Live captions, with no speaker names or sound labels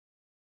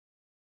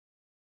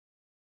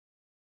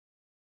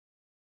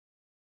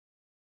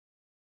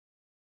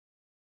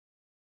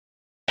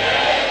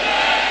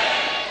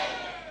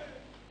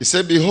He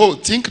said,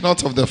 behold, think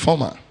not of the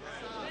former.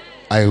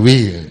 I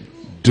will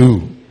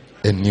do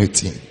a new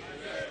thing.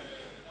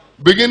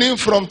 Beginning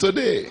from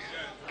today,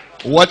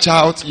 watch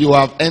out, you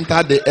have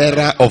entered the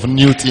era of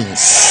new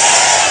things.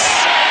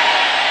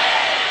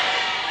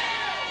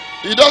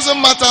 It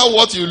doesn't matter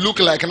what you look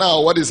like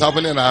now, what is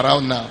happening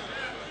around now.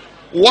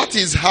 What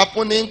is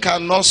happening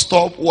cannot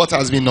stop what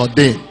has been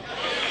ordained.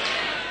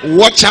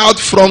 Watch out,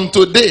 from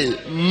today,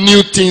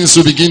 new things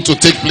will begin to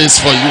take place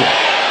for you.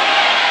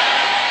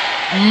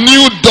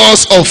 New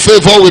doors of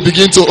favor will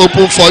begin to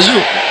open for you.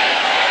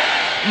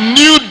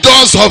 New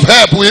doors of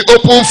help will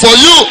open for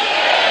you.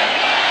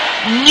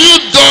 New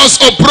doors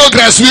of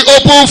progress will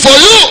open for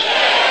you.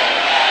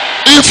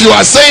 If you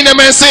are saying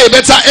amen, say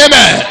better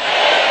amen.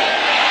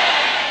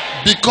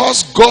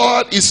 Because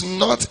God is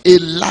not a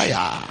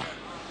liar,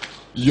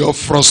 your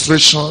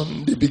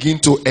frustration, they begin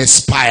to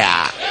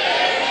expire.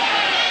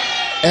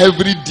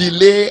 Every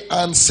delay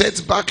and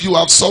setback you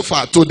have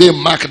suffered today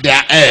mark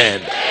their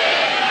end.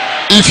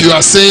 If you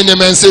are saying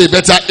amen, say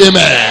better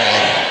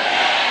amen.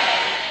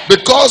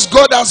 Because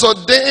God has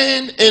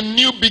ordained a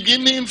new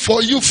beginning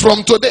for you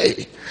from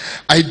today.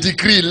 I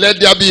decree, let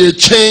there be a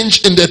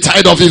change in the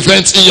tide of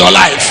events in your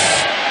life.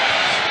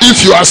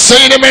 If you are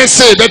saying amen,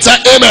 say better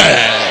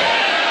amen.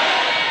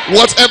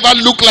 Whatever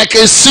look like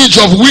a siege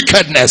of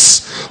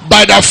wickedness,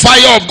 by the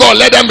fire of God,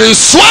 let them be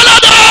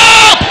swallowed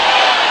up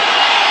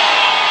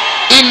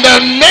in the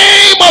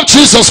name of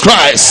Jesus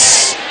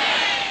Christ.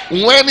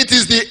 When it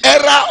is the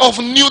era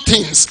of new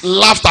things,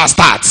 laughter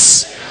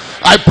starts.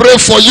 I pray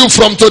for you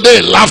from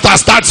today, laughter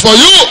starts for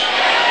you.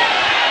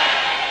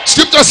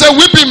 Scripture says,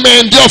 weeping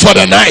may endure for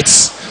the night,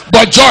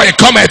 but joy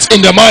cometh in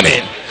the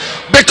morning.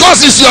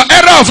 Because it's your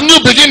era of new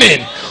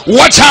beginning,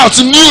 watch out,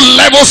 new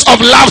levels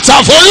of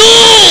laughter for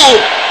you.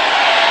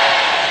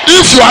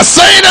 If you are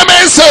saying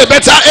amen, say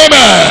better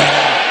amen.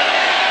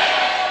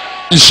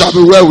 It shall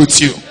be well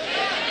with you.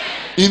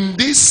 In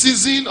this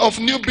season of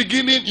new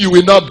beginning, you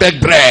will not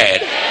beg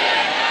bread.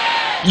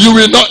 You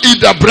will not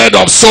eat the bread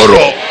of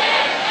sorrow.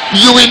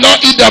 You will not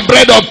eat the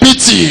bread of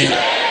pity.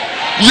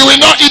 You will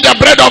not eat the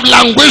bread of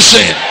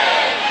languishing.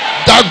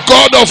 The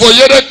God of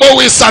Oyedeko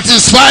will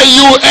satisfy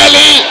you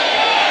early.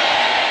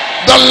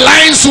 The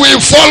lines will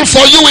fall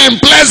for you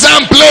in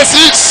pleasant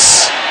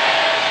places.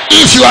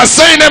 If you are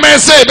saying amen,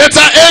 say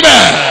better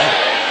amen.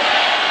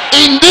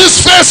 In this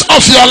phase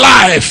of your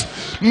life,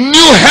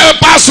 new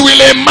helpers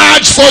will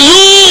emerge for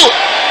you.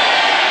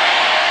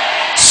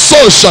 So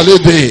shall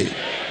it be.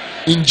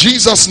 In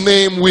Jesus'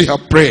 name we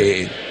have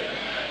prayed.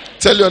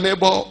 Tell your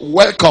neighbor,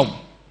 welcome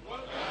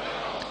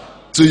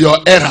to your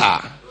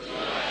era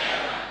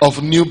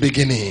of new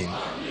beginning.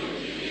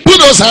 Put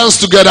those hands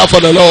together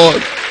for the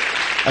Lord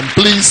and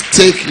please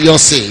take your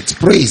seat.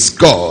 Praise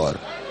God.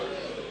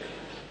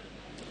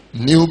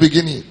 New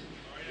beginning.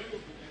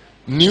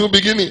 New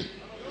beginning.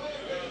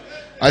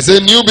 I say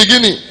new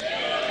beginning.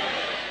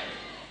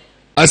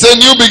 I say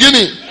new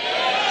beginning.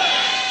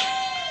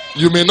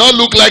 You may not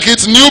look like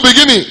it's new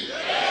beginning.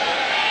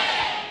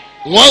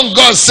 When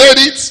God said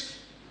it,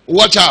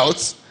 watch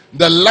out,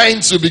 the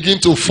lines will begin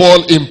to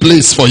fall in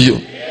place for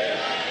you.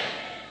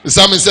 The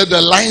psalmist said,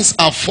 the lines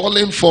are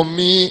falling for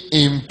me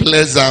in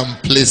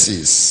pleasant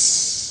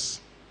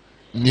places.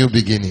 New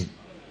beginning.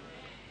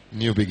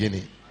 New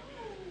beginning.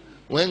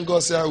 When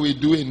God said, we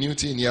do a new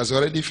thing, he has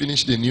already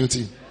finished the new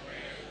thing.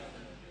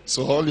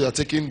 So all you are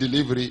taking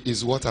delivery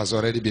is what has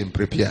already been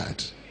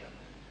prepared.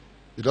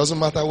 It doesn't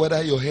matter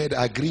whether your head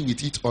agree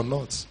with it or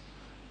not.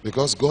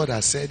 Because God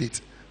has said it,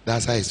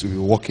 that's how it will be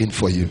working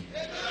for you.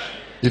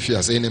 If you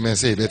are saying amen,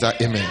 say better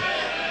amen.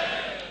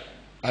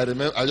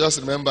 I just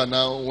remember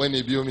now when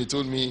he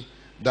told me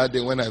that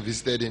day when I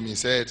visited him, he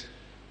said,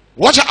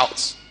 watch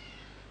out.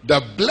 The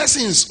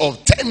blessings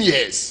of 10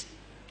 years,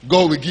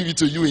 God will give it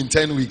to you in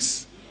 10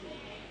 weeks.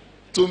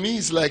 To me,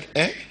 it's like,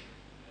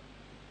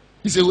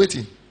 He said,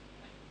 waiting.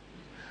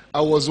 I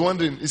was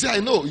wondering. He said, I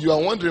know you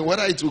are wondering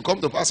whether it will come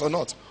to pass or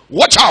not.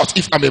 Watch out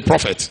if I'm a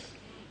prophet.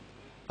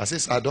 I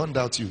said, I don't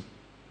doubt you.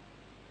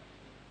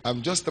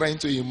 I'm just trying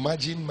to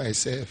imagine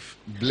myself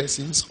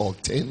blessings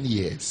of 10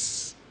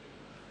 years.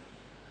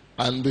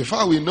 And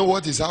before we know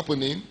what is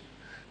happening,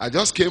 I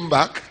just came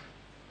back.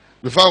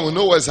 Before we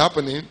know what's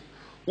happening,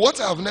 what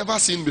I've never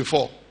seen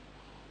before,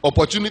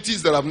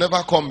 opportunities that have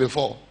never come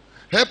before,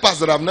 helpers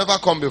that have never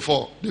come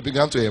before, they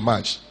began to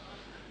emerge.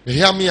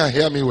 Hear me and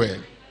hear me well.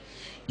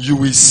 You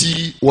will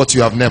see what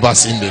you have never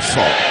seen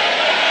before.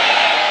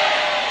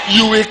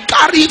 You will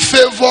carry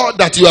favor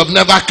that you have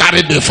never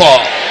carried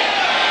before.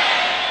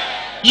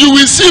 You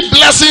will see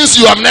blessings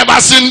you have never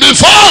seen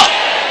before.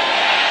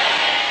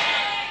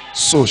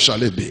 So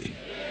shall it be.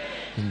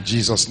 In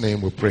Jesus'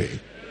 name we pray.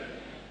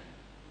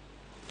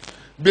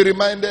 Be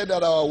reminded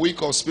that our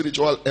week of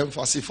spiritual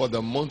emphasis for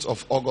the month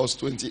of August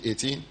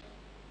 2018,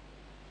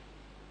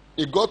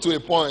 it got to a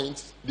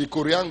point, the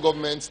Korean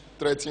government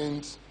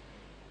threatened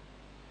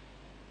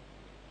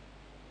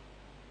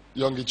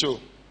Yonggi Cho.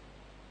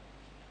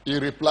 He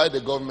replied the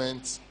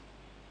government,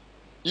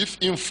 if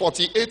in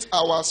 48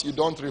 hours you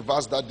don't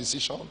reverse that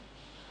decision,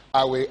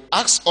 I will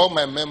ask all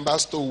my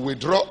members to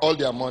withdraw all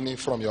their money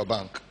from your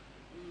bank.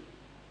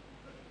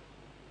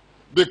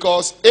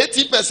 Because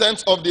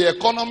 80% of the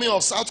economy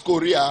of South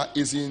Korea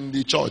is in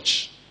the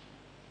church.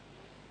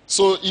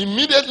 So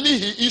immediately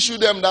he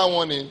issued them that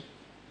warning.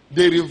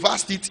 They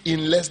reversed it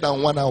in less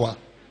than 1 hour.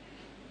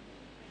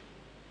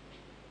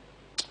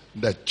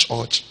 The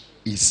church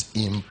is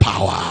in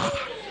power.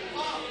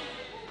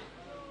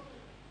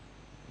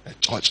 The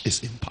church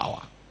is in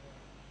power.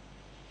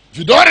 If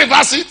you don't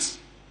reverse it,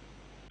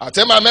 I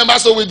tell my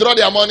members to withdraw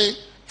their money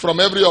from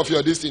every of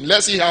your destiny.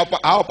 Let's see how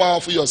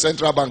powerful your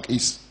central bank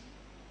is.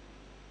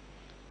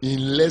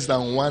 In less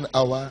than 1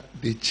 hour,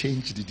 they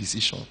changed the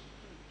decision.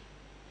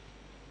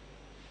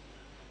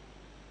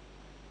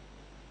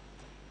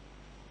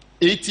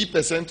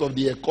 %80 of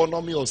the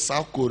economy of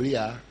South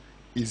Korea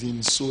is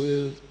in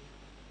Seoul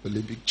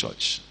Olympic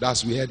Church.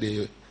 That's where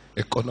the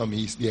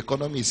economy is. The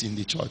economy is in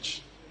the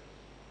church.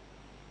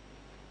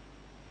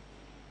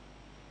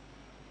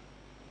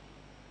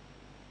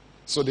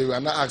 So they were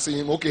not asking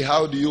him, okay,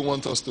 how do you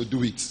want us to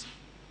do it?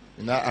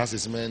 And I asked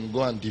his men,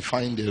 go and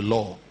define the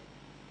law.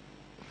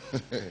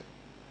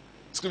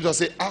 Scripture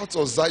says, out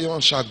of Zion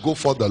shall go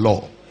forth the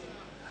law,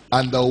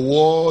 and the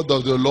word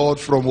of the Lord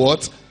from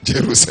what?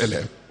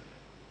 Jerusalem.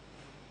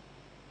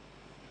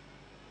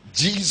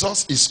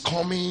 Jesus is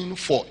coming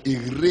for a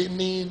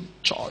reigning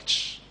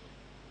church,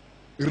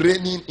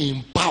 reigning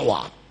in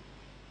power,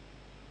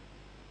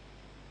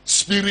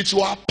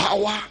 spiritual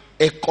power,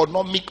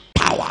 economic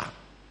power,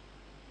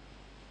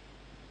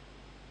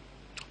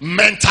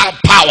 mental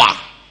power.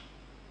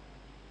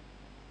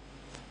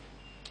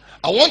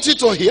 I want you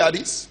to hear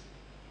this.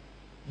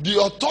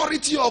 The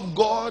authority of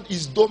God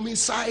is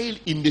domiciled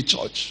in the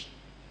church.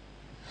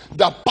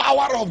 The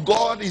power of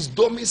God is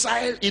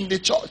domiciled in the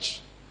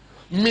church.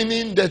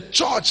 Meaning the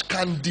church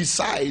can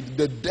decide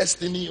the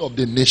destiny of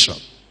the nation.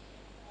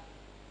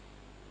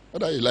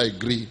 Whether you like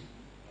agree,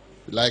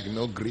 you like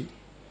no agree.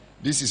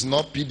 This is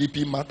not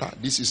PDP matter.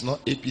 This is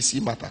not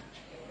APC matter.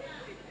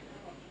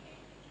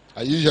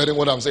 Are you hearing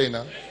what I'm saying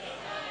now?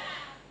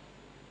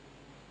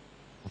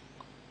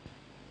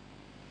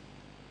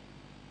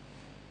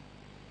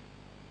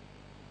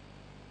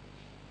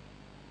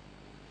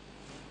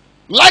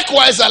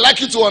 Likewise, I'd like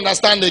you to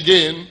understand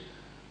again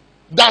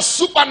that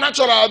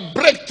supernatural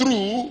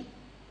breakthrough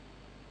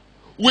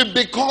will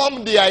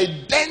become the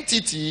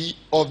identity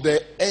of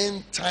the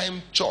end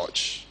time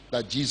church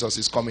that Jesus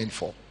is coming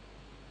for.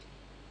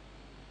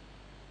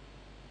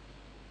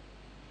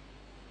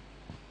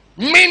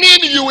 Meaning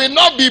you will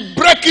not be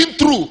breaking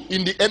through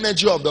in the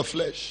energy of the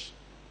flesh,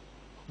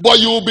 but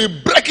you will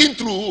be breaking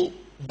through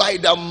by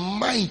the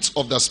might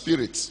of the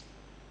Spirit.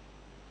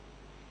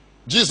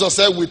 Jesus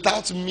said,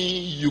 without me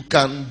you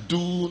can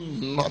do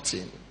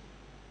nothing.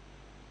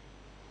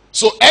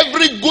 So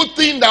every good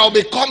thing that will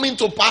be coming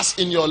to pass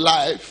in your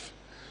life,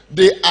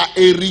 they are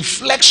a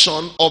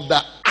reflection of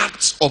the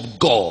acts of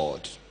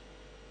God.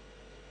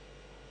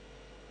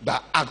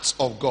 The acts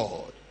of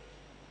God.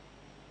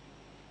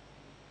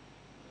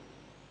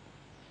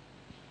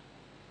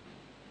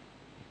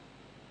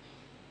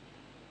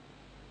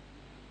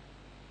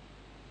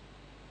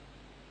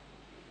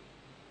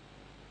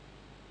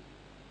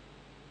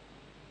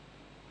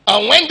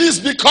 And when this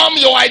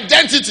becomes your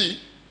identity,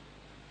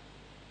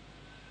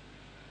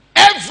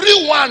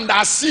 everyone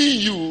that see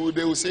you,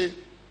 they will say,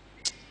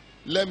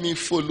 let me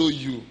follow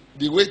you.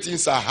 The way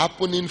things are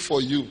happening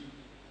for you,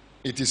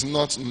 it is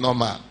not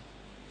normal.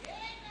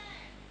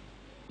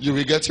 You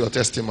will get your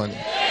testimony.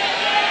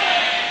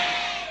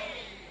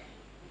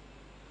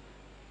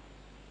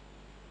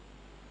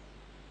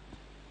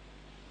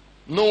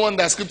 No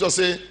wonder scripture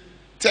say,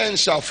 10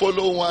 shall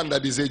follow one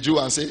that is a Jew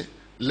and say,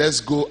 let's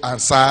go and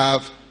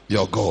serve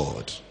your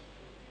God.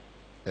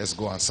 Let's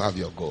go and serve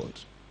your God.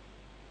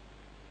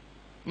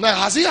 Now,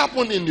 has it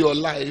happened in your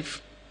life?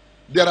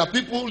 There are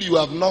people you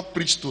have not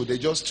preached to, they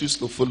just choose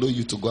to follow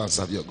you to go and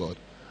serve your God.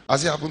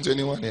 Has it happened to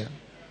anyone here?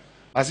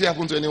 Has it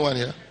happened to anyone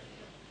here?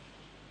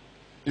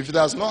 If it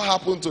has not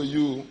happened to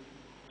you,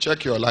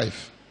 check your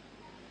life.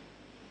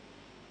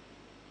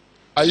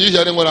 Are you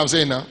hearing what I'm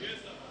saying now? Yes,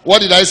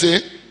 what did I say?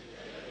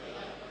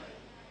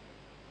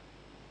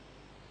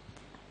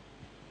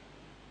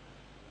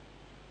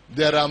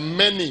 There are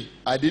many.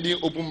 I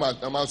didn't open my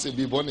mouth and say,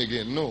 be born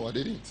again. No, I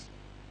didn't.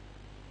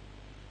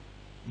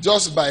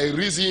 Just by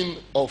reason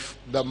of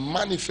the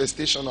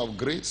manifestation of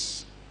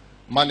grace,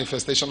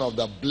 manifestation of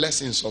the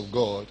blessings of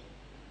God,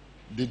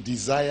 the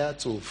desire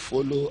to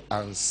follow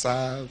and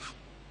serve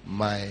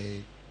my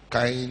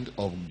kind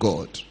of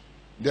God.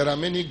 There are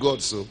many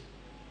gods, so,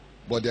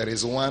 but there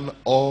is one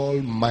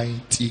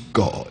almighty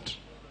God.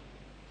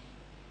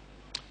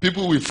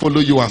 People will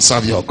follow you and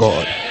serve your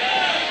God.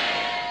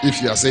 If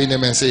you are saying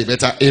amen, say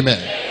better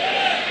amen.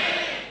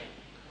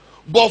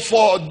 But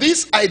for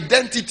these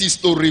identities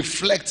to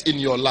reflect in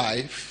your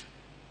life,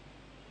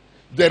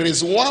 there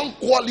is one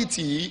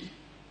quality,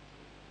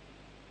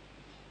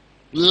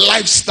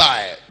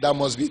 lifestyle that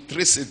must be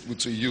traceable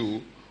to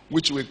you,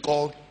 which we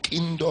call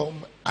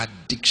kingdom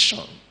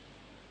addiction.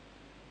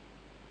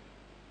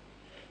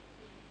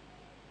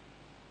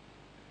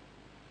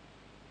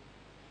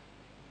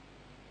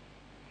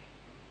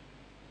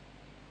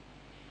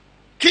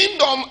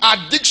 kingdom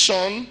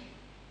addiction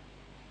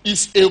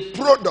is a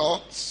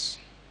product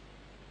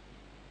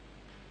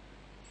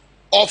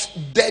of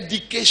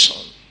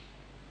dedication.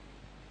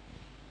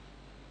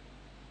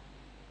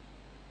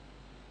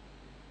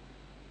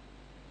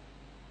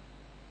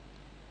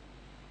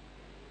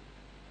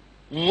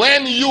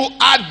 When you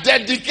are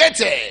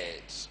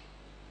dedicated,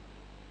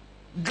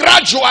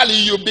 gradually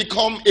you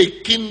become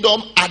a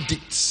kingdom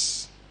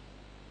addict.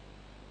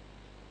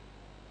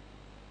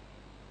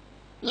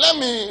 Let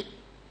me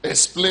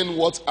explain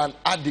what an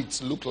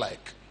addict looks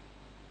like.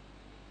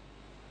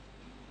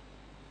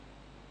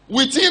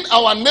 Within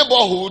our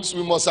neighborhoods,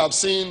 we must have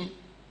seen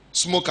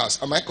smokers.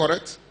 Am I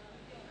correct?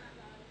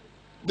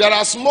 There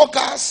are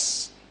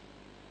smokers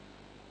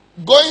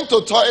going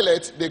to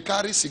toilet, they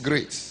carry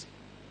cigarettes.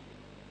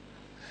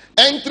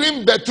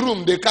 Entering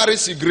bedroom, they carry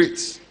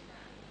cigarettes.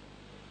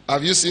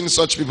 Have you seen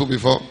such people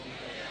before?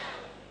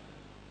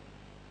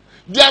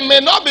 There may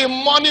not be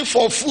money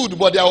for food,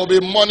 but there will be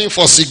money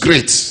for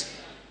cigarettes.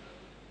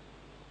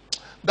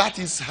 That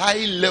is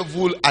high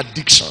level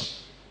addiction.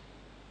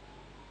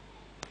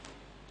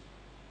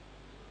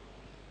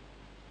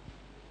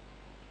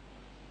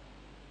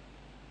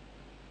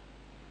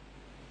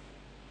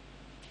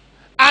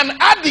 An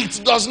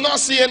addict does not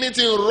see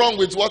anything wrong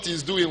with what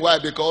he's doing. Why?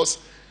 Because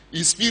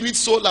his spirit,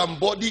 soul, and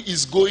body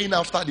is going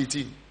after the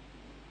thing.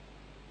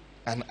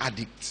 An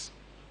addict.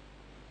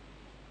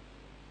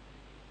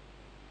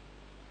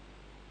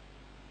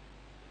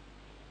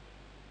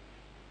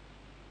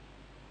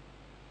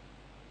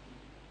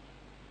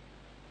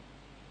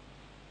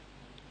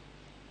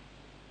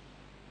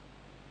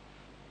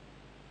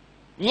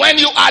 When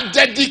you are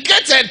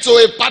dedicated to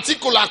a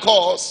particular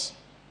cause,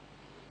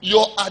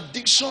 your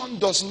addiction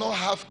does not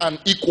have an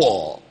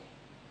equal.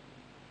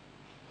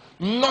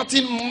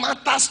 Nothing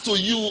matters to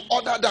you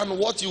other than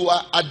what you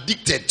are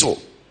addicted to.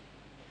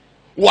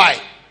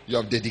 Why? You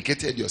have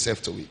dedicated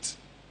yourself to it.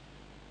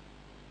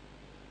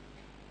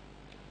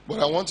 But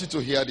I want you to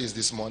hear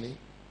this morning.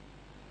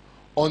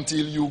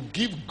 Until you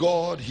give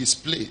God his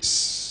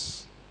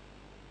place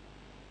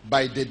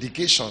by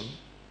dedication,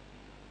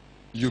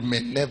 you may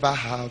never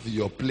have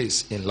your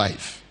place in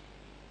life.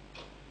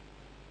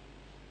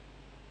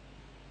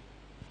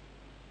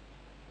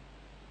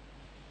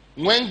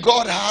 When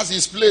God has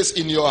his place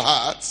in your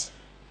heart,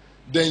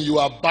 then you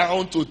are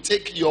bound to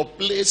take your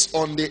place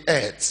on the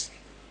earth.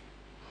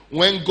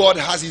 When God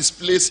has his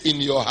place in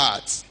your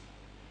heart,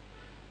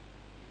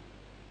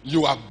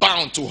 you are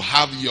bound to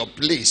have your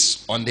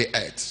place on the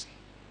earth.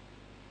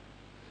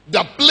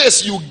 The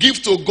place you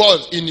give to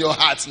God in your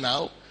heart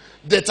now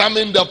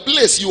determine the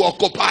place you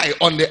occupy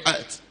on the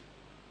earth.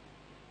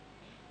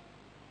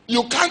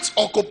 You can't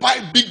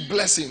occupy big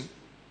blessing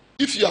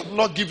if you have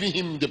not given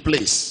him the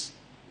place.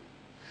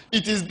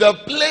 It is the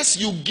place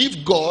you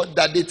give God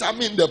that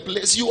determines the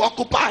place you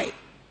occupy.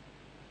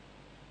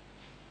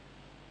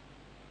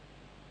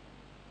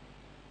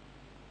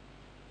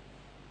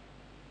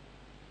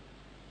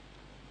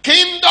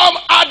 Kingdom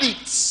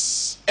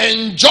addicts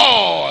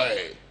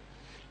enjoy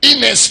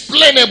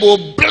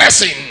inexplainable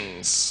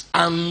blessings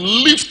and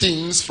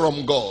liftings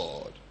from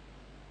God.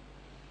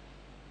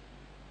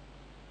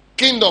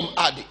 Kingdom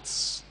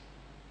addicts.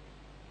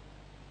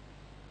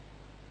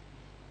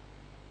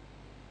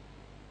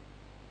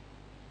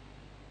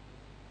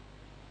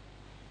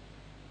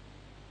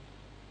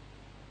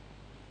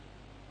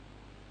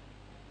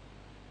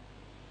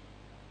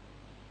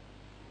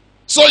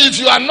 So if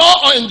you are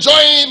not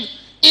enjoying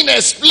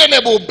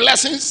inexplainable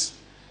blessings,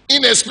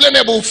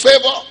 inexplainable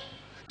favor,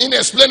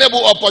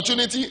 inexplainable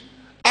opportunity,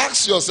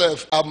 ask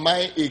yourself, am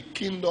I a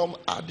kingdom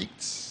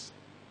addict?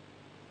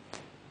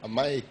 Am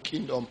I a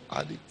kingdom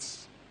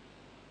addict?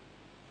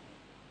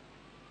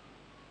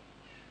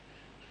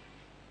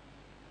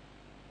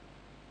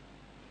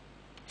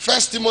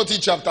 First Timothy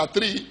chapter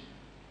 3,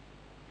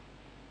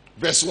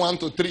 verse 1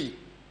 to 3.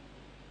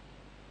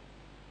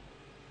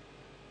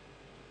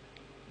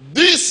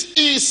 This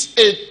is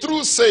a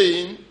true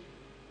saying,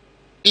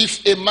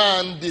 if a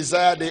man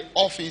desire the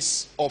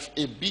office of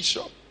a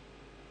bishop,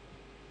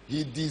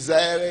 he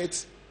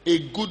desireth a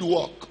good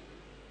work.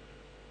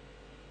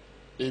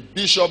 A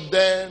bishop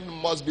then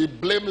must be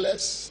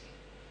blameless,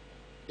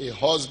 a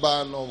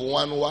husband of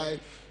one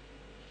wife,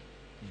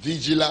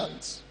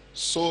 vigilant,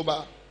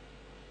 sober,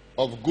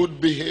 of good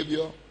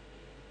behavior,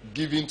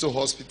 given to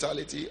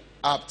hospitality,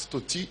 apt to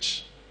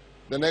teach.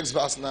 The next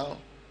verse now,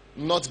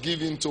 not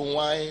given to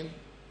wine,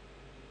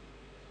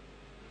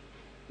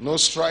 no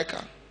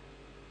striker,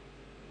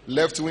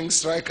 left-wing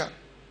striker,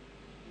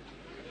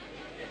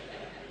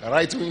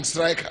 right-wing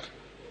striker,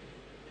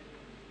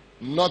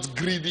 not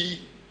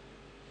greedy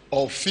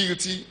or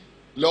filthy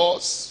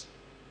laws,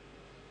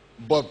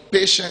 but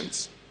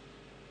patient,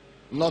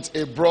 not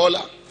a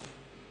brawler,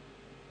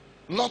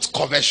 not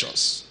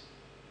covetous.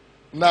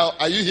 Now,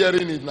 are you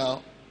hearing it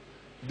now?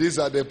 These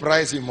are the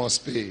price you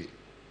must pay.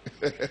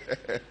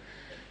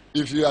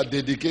 If you are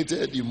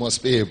dedicated, you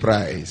must pay a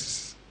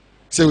price.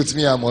 Say with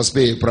me, I must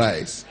pay a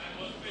price.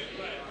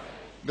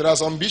 There are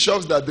some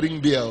bishops that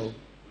drink beer.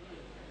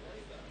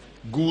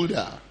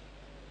 Gouda.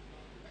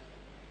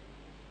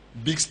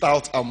 Big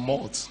stout and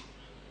malt.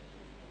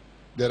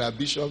 There are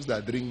bishops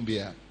that drink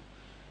beer.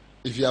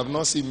 If you have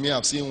not seen me,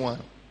 I've seen one.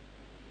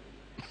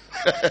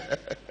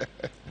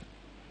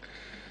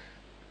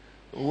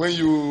 When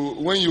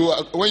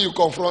you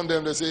confront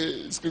them, they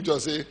say, scripture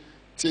say,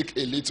 take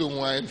a little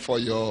wine for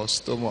your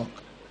stomach.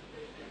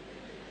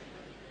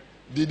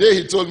 The day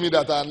he told me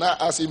that, I now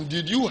asked him,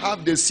 did you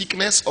have the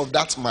sickness of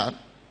that man?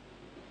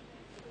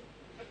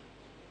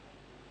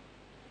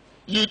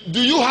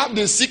 Do you have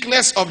the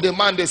sickness of the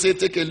man? They say,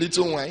 take a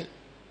little wine.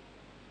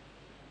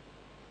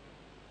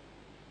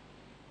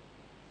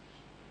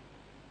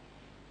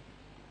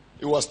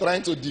 He was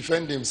trying to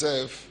defend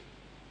himself.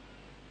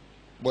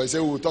 But he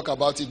said, we'll talk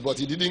about it. But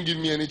he didn't give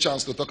me any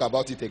chance to talk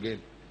about it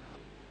again.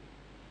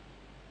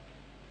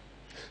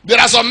 There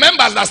are some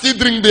members that still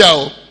drink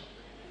beer.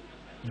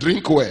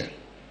 Drink well.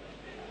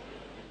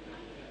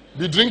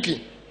 Be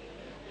drinking.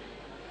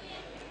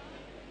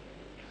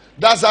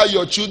 That's how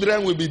your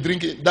children will be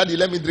drinking. Daddy,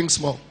 let me drink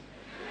small.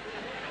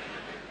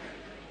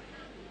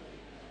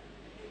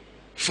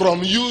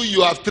 From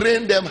you have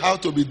trained them how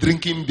to be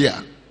drinking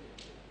beer.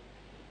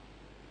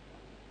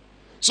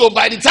 So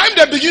by the time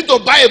they begin to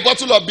buy a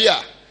bottle of beer,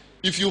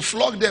 if you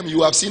flog them,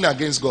 you have sinned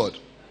against God.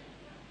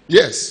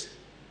 Yes.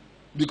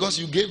 Because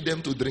you gave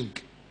them to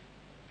drink.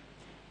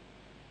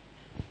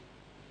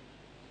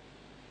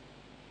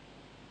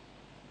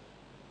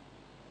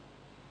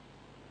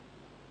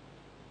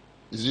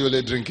 Is he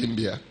only drinking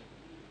beer?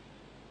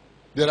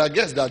 There are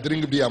girls that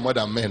drink beer more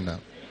than men now.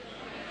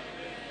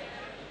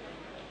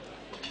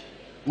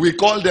 We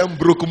call them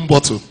broken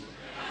bottle.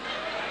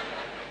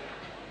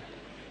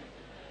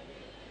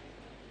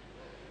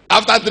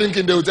 After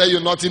drinking, they will tell you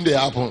nothing they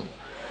happen.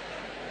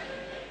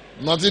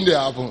 Nothing they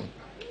happen.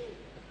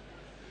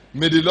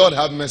 May the Lord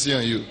have mercy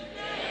on you.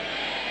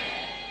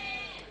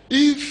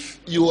 If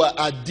you are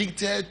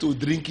addicted to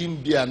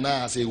drinking beer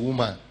now as a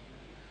woman,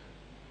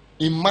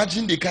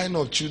 imagine the kind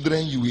of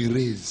children you will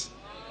raise.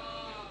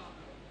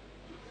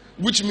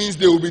 Which means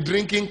they will be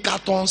drinking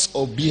cartons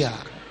of beer.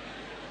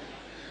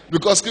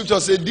 Because scripture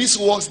says, these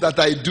works that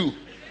I do,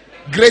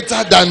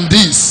 greater than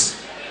this.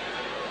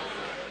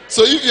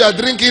 So if you are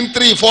drinking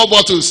 3-4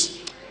 bottles,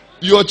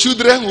 your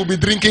children will be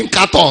drinking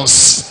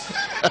cartons.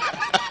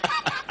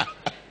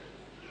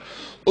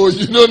 Oh,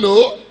 you don't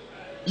know?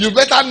 You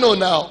better know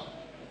now.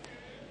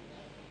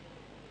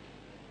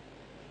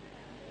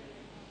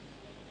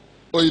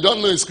 Oh, you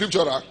don't know it's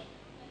scriptural?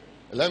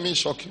 Let me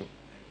shock you.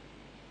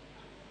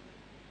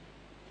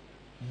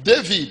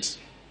 David,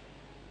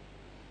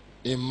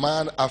 a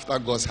man after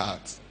God's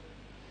heart,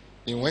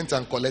 he went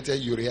and collected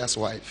Uriah's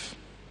wife.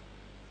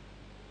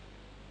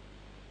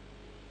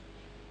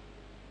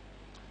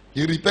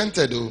 He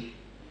repented though.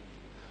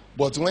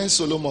 But when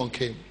Solomon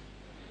came,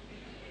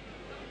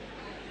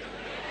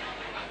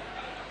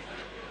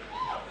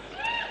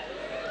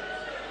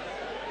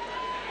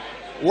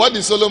 what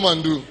did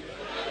Solomon do?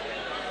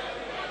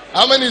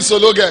 How many did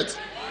Solo get?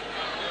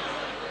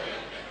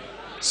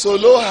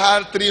 Solo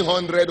had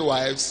 300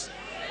 wives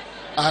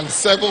and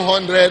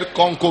 700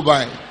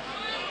 concubines.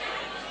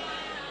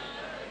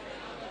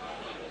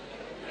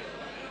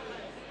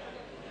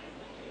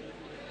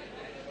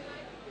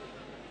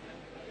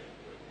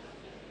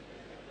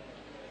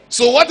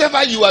 So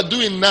whatever you are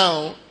doing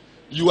now,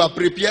 you are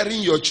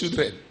preparing your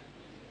children.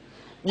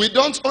 We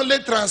don't only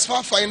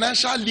transfer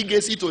financial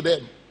legacy to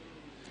them.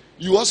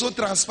 You also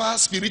transfer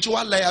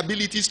spiritual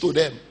liabilities to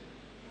them.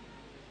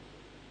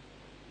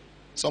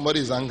 Somebody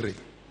is angry.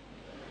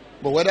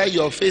 But whether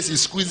your face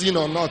is squeezing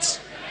or not,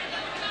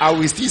 I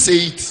will still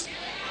say it.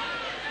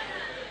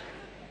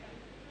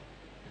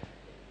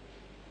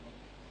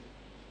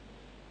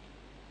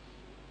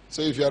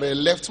 So if you are a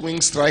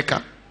left-wing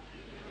striker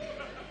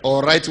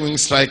or right-wing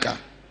striker,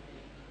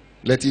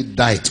 let it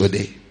die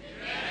today.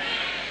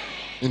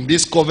 In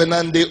this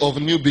covenant day of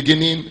new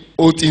beginning,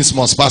 all things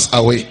must pass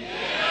away.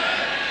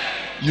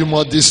 You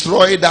must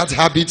destroy that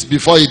habit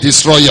before it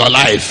destroys your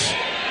life.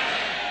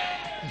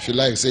 If you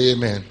like, say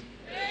amen.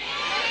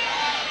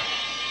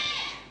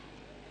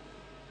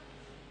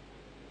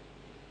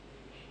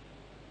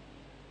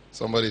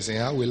 Somebody is saying,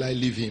 how will I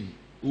leave him?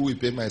 Who will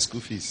pay my school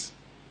fees?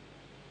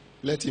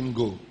 Let him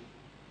go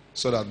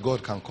so that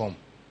God can come.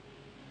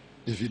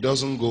 If he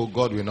doesn't go,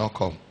 God will not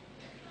come.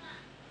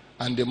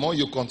 And the more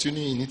you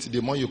continue in it,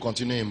 the more you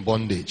continue in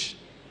bondage.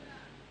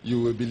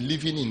 You will be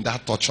living in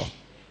that torture.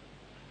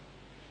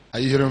 Are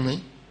you hearing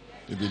me?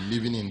 You'll be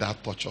living in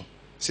that torture.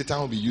 Satan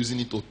will be using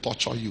it to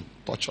torture you.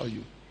 Torture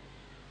you.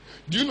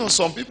 Do you know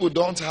some people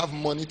don't have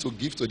money to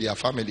give to their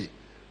family,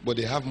 but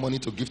they have money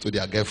to give to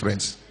their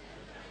girlfriends?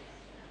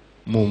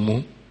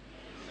 Mumu.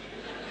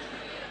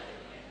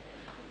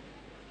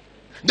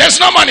 There's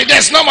no money,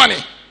 there's no money.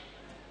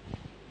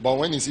 But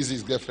when he sees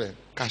his girlfriend,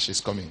 cash is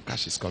coming,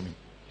 cash is coming,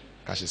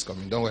 cash is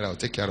coming. Don't worry, I'll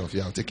take care of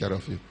you, I'll take care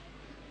of you.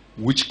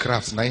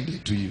 Witchcraft, 9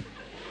 days to you.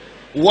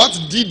 What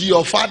did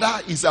your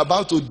father is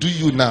about to do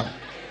you now?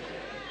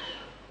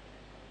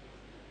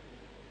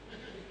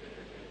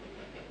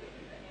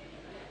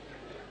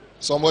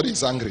 Somebody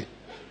is angry.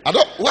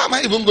 Why am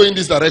I even going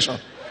this direction?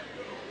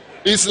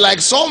 It's like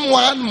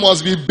someone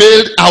must be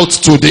bailed out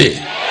today.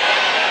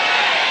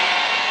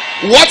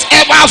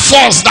 Whatever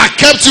force that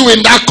kept you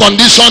in that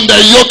condition, the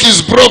yoke is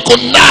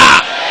broken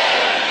now.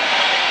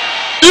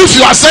 If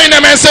you are saying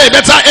amen, say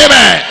better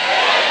amen.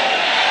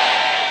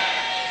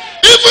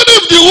 Even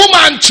if the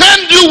woman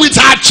chained you with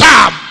her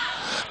charm,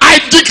 I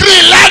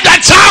decree, let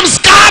the charm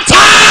scatter.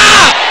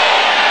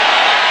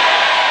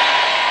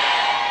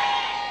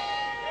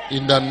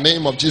 In the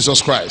name of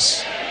Jesus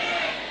Christ.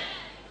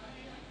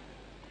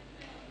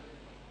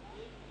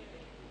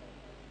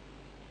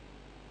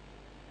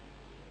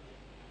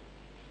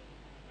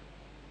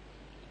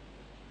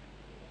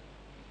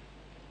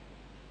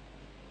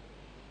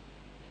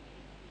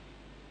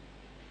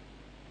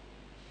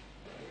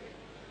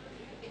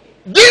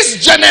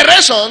 This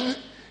generation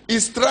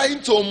is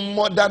trying to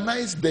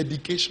modernize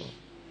dedication.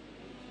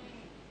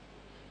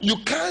 You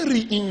can't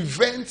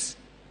reinvent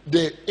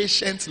the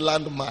ancient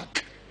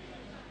landmark.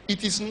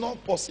 It is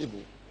not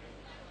possible.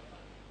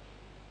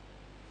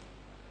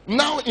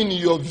 Now in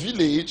your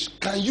village,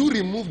 can you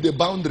remove the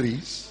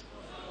boundaries?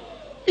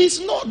 It's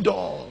not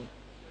done.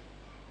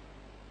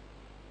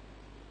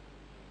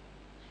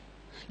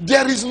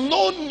 There is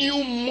no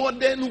new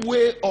modern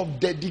way of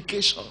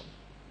dedication.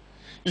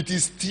 It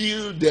is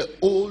still the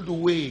old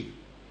way.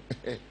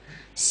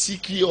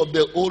 Seek ye of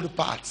the old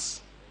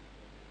paths.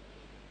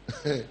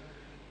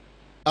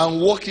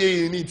 And walk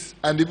ye in it.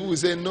 And the people will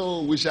say,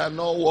 no, we shall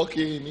not walk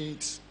in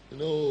it.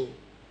 No.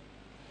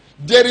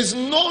 There is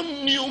no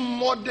new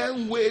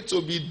modern way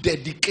to be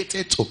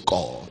dedicated to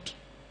God.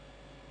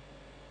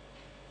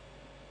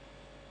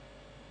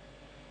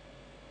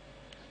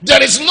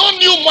 There is no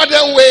new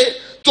modern way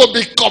to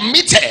be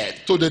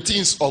committed to the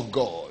things of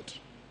God.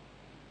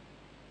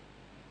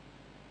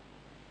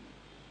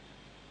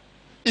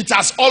 It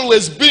has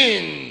always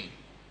been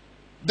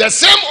the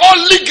same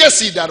old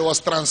legacy that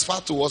was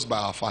transferred to us by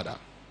our father.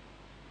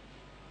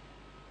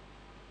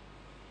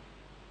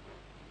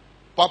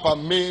 Papa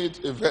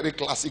made a very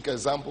classic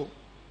example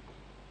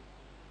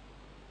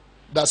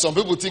that some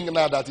people think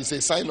now that it's a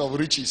sign of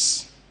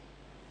riches,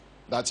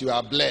 that you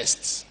are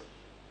blessed.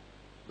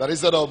 That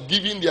instead of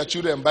giving their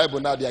children Bible,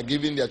 now they are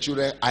giving their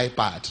children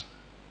iPad.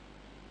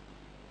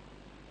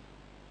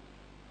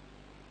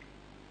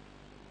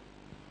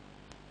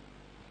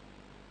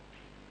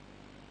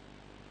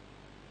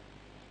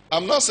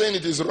 I'm not saying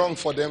it is wrong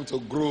for them to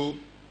grow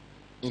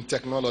in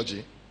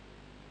technology,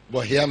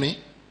 but hear me.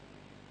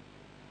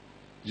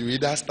 You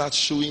either start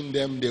showing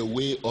them the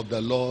way of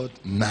the Lord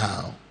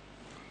now,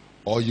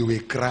 or you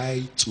will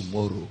cry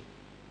tomorrow.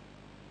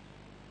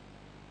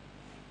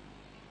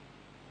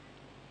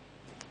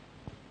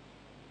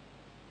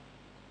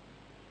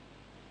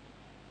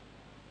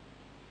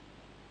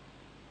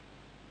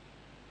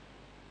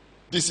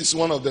 This is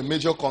one of the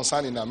major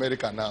concerns in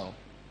America now.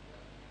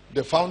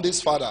 The founding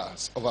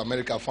fathers of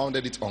America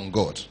founded it on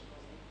God.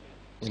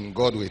 In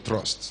God we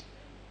trust.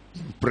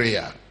 In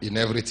prayer, in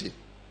everything.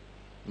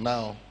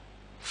 Now,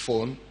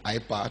 phone,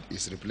 iPad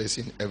is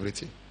replacing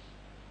everything.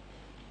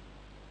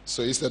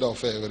 So instead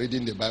of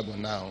reading the Bible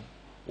now,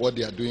 what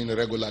they are doing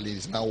regularly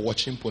is now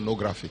watching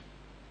pornography.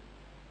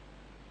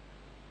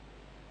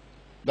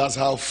 That's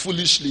how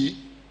foolishly,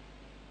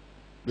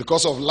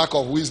 because of lack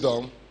of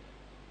wisdom,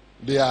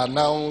 they are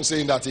now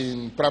saying that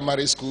in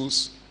primary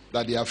schools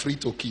that they are free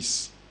to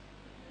kiss.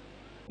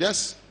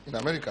 Yes, in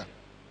America.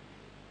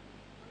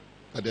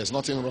 But there's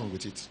nothing wrong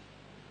with it.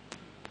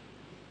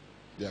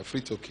 They are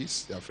free to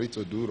kiss. They are free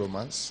to do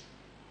romance.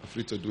 They are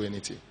free to do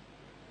anything.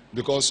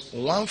 Because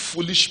one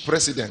foolish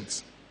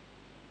president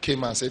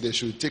came and said they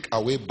should take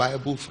away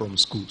Bible from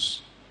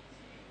schools.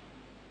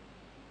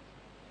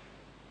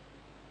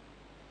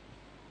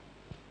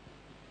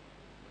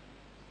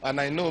 And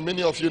I know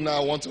many of you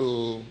now want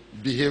to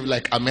behave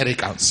like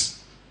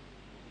Americans.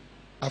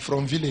 I'm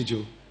from village.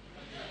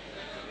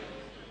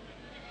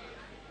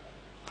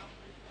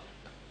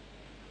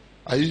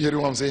 Are you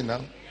hearing what I'm saying now?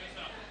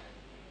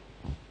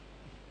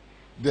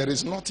 There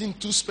is nothing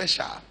too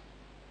special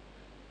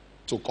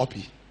to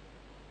copy.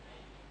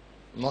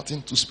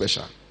 Nothing too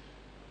special.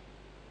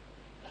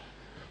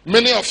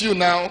 Many of you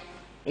now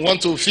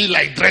want to feel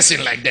like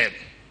dressing like them.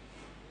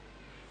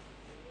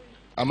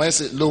 Am I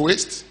saying low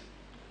waist?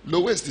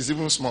 Low waist is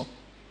even small.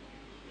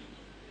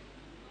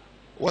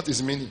 What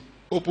is meaning?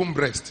 Open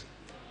breast.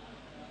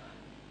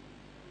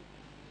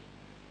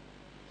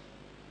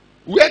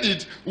 Where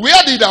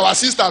did our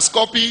sisters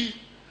copy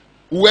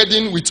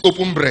wedding with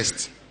open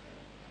breast?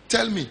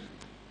 Tell me.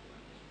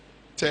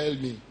 Tell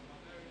me.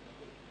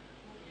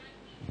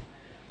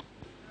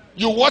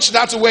 You watched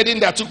that wedding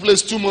that took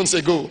place 2 months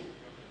ago.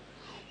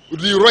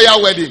 The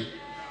royal wedding.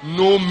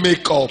 No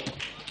makeup.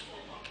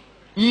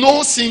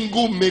 No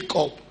single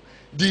makeup.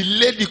 The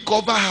lady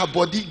covered her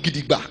body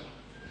gidigba.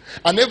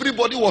 And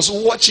everybody was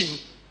watching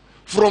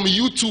from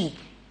YouTube.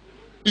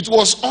 It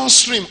was on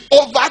stream.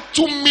 Over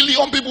 2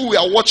 million people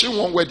were watching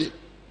one wedding.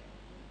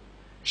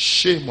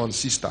 Shame on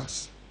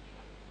sisters.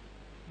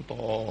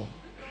 Oh.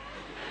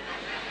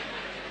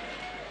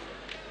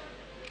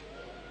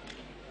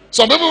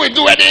 Some people will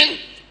do wedding.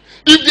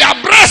 If their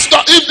breast,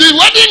 if the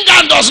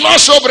does not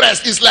show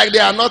breast, it's like they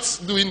are not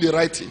doing the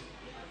right thing.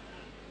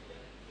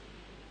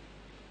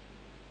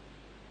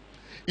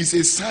 It's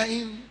a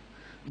sign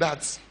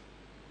that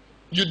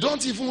you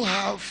don't even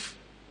have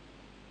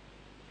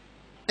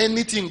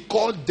anything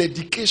called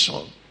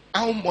dedication.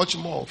 How much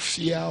more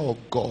fear of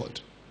God?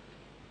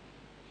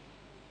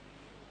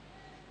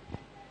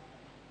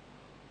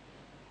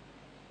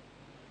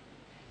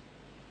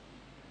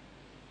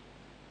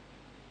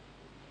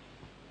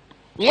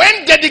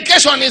 When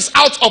dedication is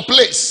out of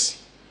place,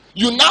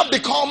 you now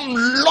become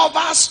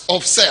lovers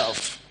of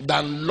self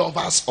than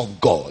lovers of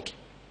God.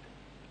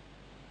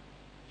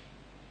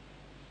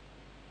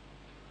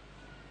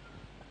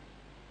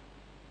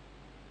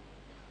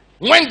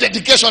 When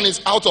dedication is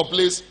out of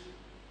place,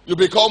 you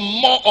become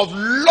more of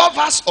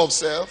lovers of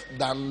self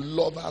than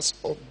lovers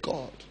of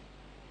God.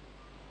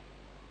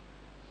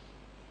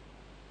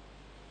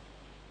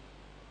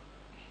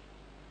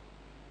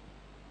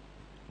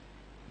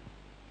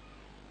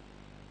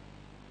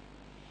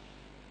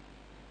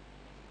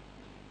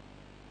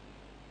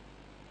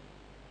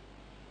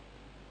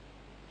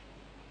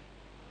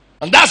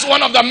 And that's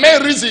one of the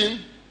main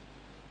reasons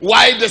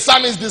why the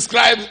psalmist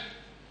described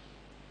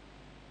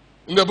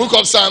in the book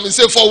of Psalms, he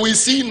said, for we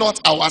see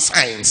not our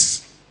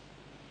signs.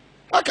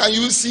 How can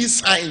you see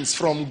signs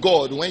from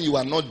God when you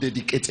are not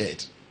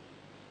dedicated?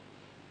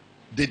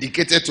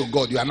 Dedicated to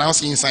God, you are now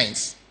seeing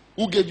signs.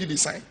 Who gave you the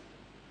sign?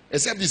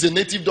 Except it's a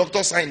native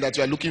doctor sign that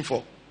you are looking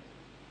for.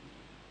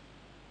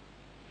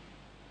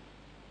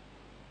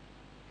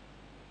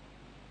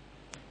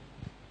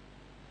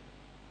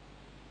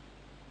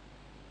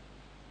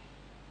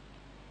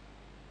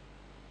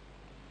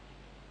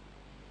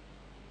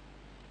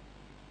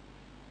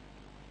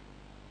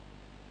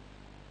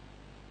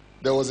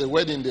 There was a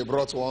wedding they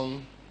brought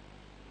one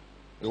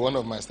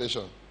of my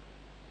station.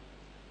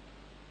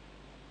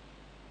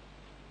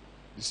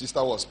 The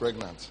sister was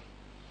pregnant.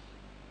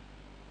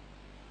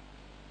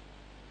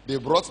 They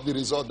brought the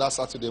result that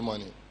Saturday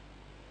morning.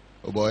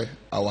 Oh boy,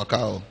 our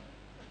cow.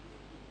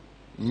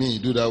 Me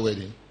do that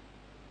wedding.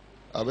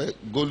 I bet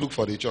go look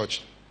for the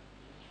church.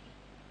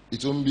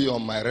 It won't be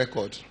on my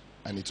record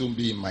and it won't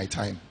be in my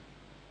time.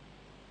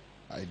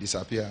 I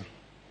disappear.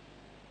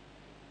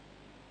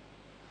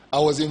 I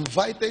was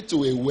invited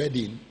to a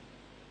wedding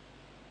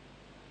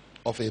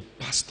of a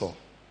pastor.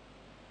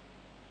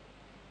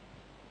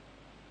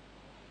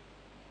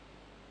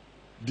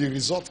 The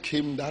result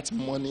came that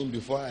morning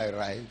before I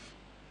arrived.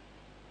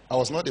 I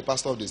was not the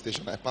pastor of the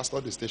station. I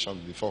pastored the station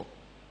before.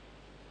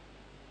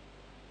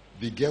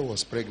 The girl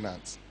was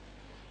pregnant.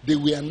 They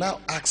were now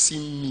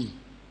asking me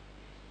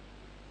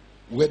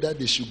whether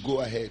they should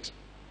go ahead.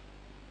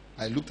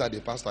 I looked at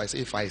the pastor. I said,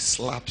 if I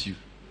slap you,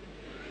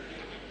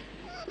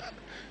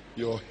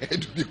 your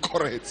head will be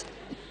correct.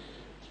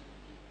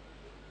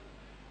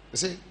 They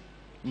say,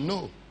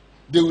 no.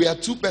 There were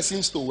two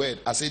persons to wed.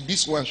 I said,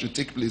 this one should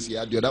take place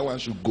here, the other one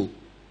should go.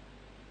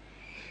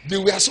 They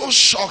were so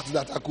shocked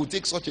that I could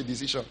take such a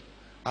decision.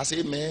 I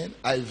said, man,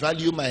 I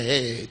value my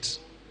head.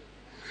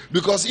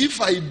 Because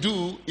if I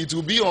do, it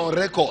will be on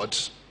record.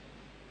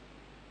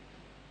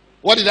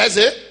 What did I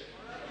say?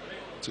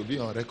 It will be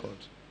on record.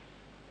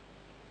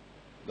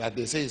 That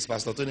they say it's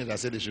Pastor Tony that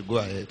said they should go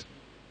ahead.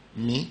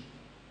 Me?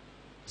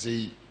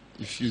 Say,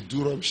 if you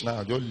do rubbish now,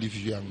 I'll just leave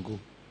you and go.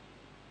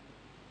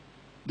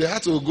 They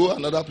had to go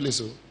another place.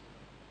 So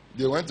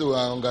they went to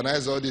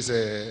organize all these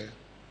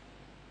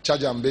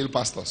charge and bail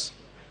pastors.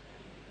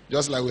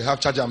 Just like we have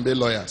charge and bail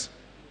lawyers.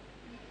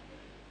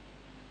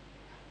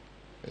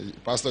 The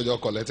pastor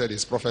just collected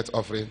his prophet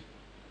offering.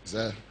 He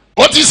said,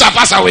 all things are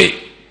passed away.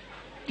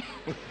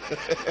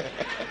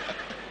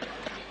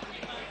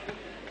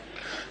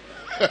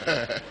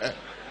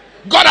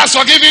 God has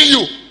forgiven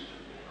you.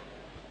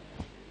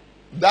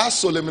 That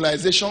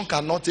solemnization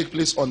cannot take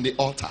place on the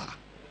altar.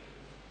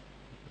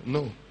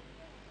 No.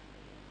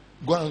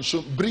 Go and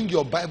show. Bring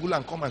your Bible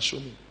and come and show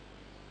me.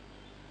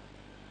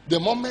 The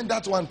moment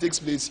that one takes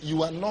place,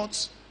 you are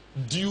not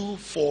due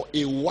for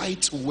a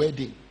white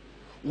wedding.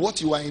 What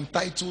you are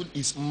entitled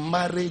is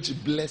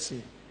marriage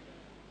blessing.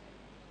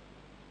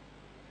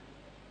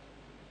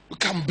 We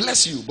can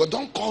bless you, but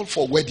don't call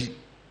for wedding.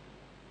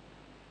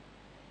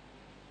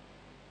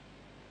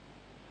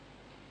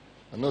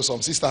 I know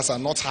some sisters are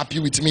not happy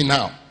with me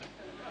now.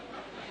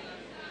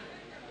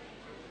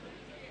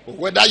 But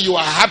whether you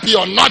are happy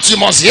or not, you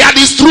must hear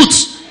this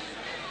truth.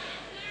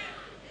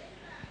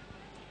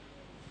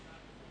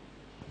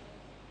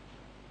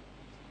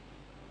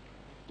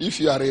 If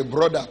you are a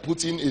brother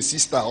putting a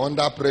sister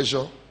under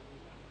pressure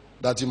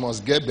that you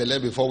must get belay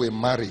before we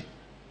marry,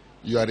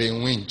 you are a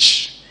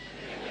winch.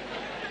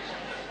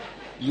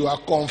 You are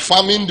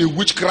confirming the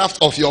witchcraft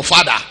of your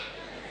father.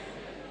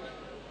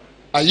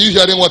 Are you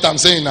hearing what I'm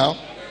saying now?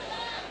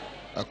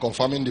 You are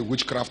confirming the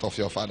witchcraft of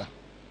your father.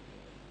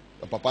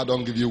 Your papa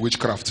don't give you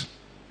witchcraft.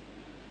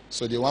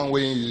 So the one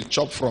way you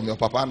chop from your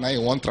papa, now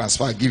you want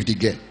transfer, give the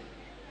girl.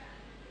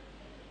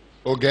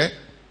 Okay?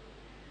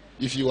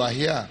 If you are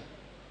here,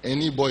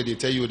 any boy they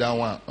tell you that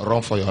one,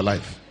 run for your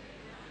life.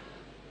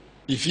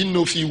 If you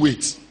know if you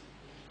wait,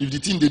 If the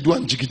thing they do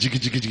and jiggy, jiggy,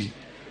 jiggy, jiggy.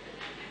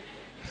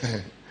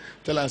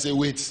 Tell her and say,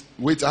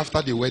 wait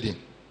after the wedding.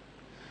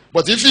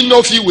 But if you know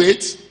if you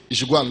wait, you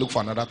should go and look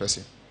for another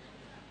person.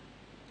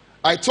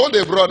 I told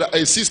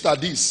a sister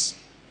this.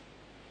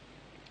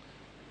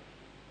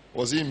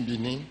 Was he in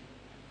Benin?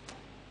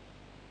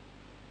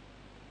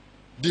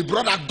 The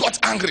brother got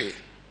angry.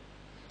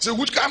 Said,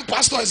 which kind of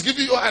pastor is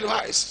giving you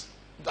advice?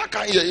 That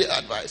can't hear your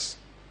advice.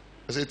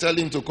 I said, tell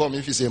him to come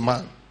if he's a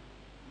man.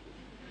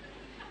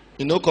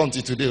 He no come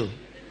till today.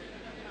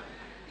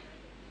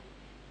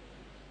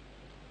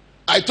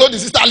 I told the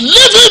sister, leave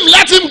him,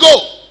 let him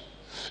go.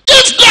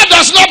 If God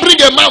does not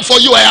bring a man for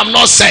you, I am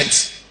not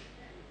sent.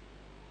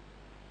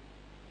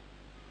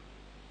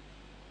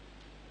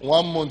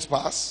 1 month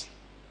passed,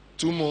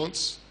 2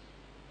 months,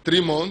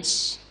 3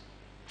 months,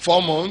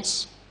 4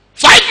 months,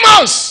 5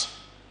 months.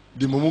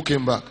 The mumu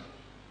came back.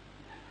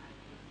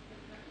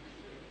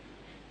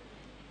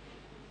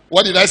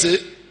 What did I say?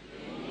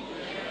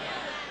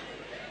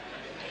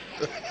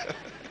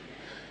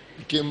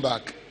 He came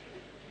back.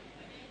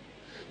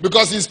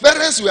 Because his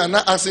parents were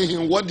not asking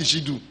him, what did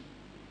she do?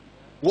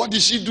 What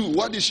did she do?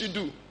 What did she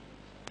do?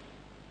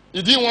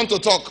 He didn't want to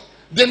talk.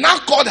 They now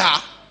called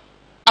her.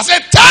 I said,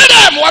 tell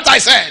them what I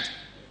said.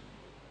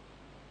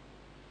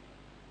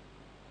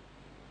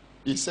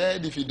 He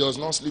said if he does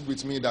not sleep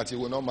with me, that he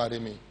will not marry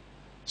me.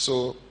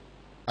 So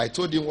I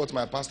told him what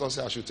my pastor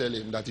said I should tell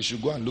him, that he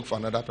should go and look for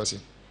another person.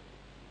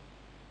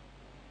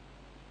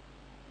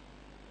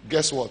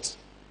 Guess what?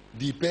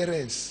 The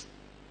parents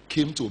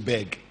came to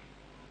beg.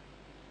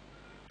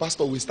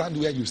 Pastor, we stand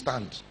where you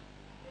stand.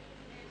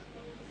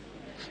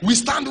 We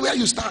stand where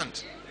you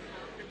stand.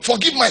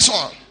 Forgive my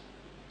son.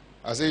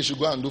 I said you should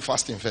go and do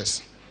fasting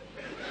first.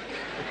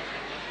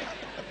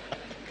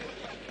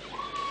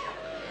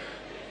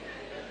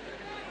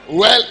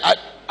 Well,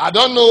 I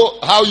don't know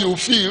how you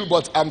feel,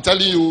 but I'm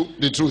telling you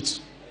the truth.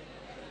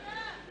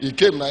 He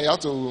came now, he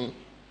had to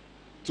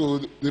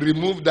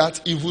remove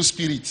that evil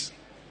spirit.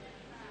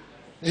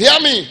 Hear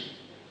me.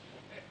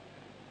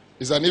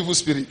 It's an evil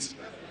spirit.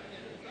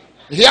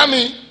 Hear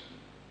me.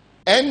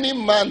 Any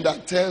man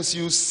that tells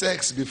you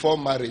sex before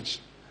marriage,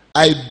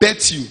 I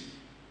bet you,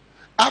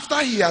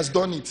 after he has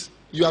done it,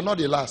 you are not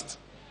the last.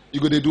 You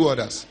go to do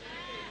others.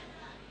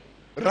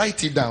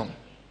 Write it down.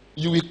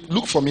 You will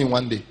look for me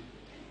one day.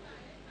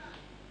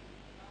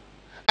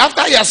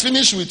 After he has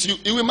finished with you,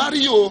 he will marry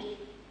you,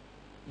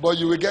 but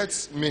you will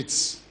get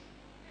mates.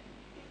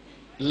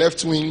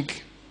 Left wing,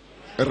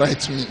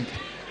 right wing.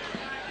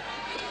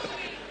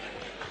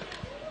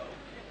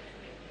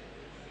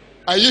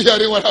 Are you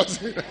hearing what I'm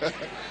saying?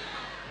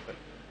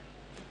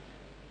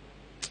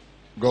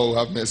 God will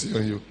have mercy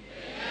on you.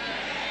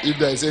 If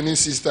there is any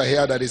sister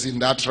here that is in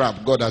that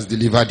trap, God has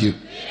delivered you.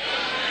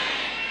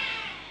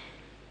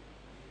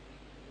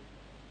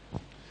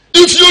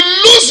 If you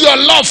lose your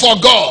love for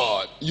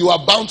God, you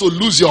are bound to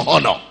lose your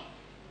honor.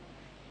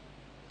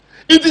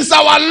 It is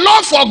our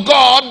love for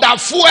God that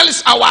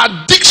fuels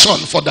our addiction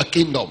for the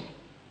kingdom.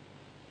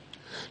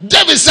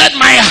 David said,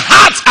 my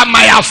heart and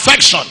my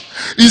affection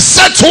is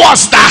set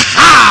towards the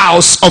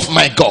house of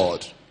my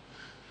God.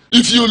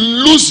 If you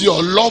lose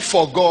your love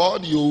for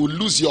God, you will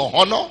lose your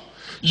honor.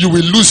 You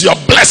will lose your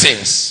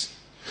blessings.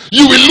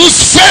 You will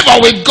lose favor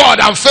with God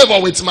and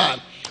favor with man.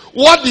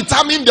 What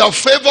determines the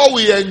favor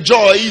we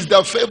enjoy is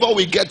the favor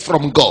we get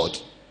from God.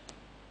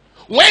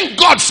 When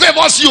God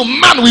favors you,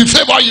 man will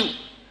favor you.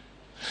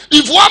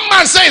 If one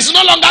man says he's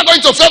no longer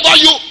going to favor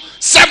you,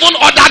 7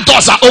 other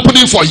doors are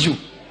opening for you.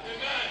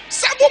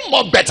 7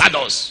 more better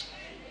doors.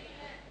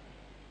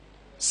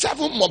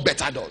 7 more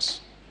better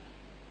doors.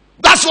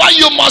 That's why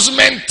you must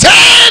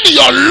maintain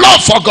your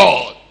love for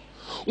God.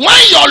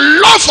 When your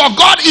love for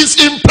God is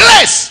in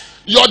place,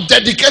 your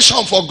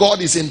dedication for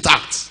God is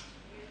intact.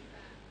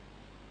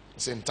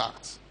 It's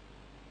intact.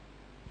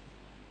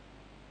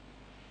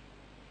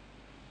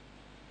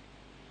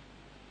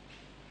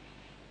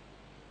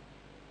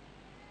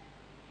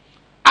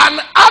 An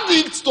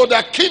addict to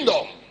the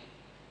kingdom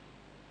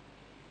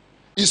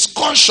is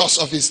conscious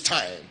of his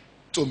time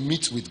to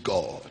meet with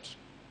God.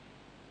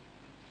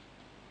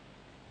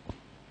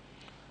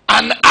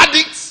 An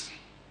addict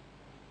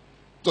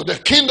to the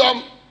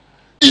kingdom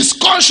is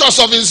conscious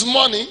of his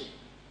money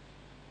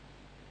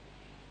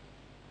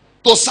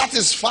to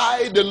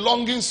satisfy the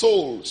longing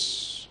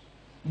souls,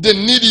 the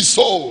needy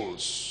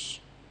souls.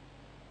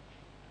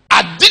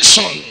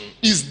 Addiction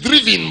is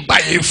driven by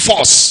a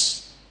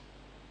force.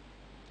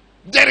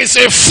 There is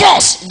a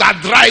force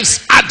that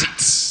drives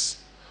addicts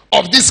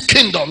of this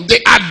kingdom.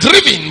 They are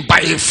driven by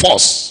a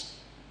force.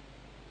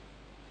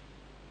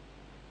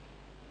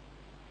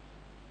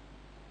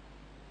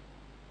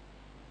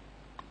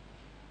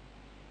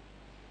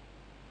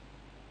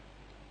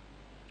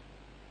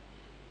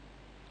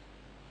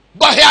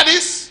 But hear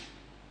this,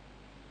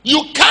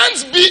 you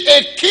can't be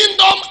a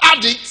kingdom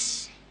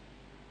addict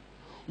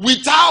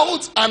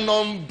without an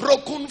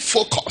unbroken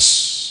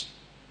focus.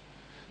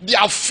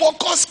 Their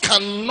focus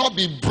cannot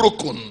be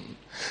broken.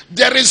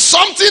 There is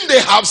something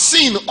they have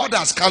seen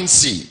others can't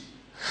see.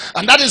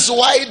 And that is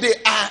why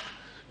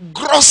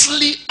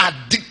grossly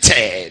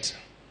addicted,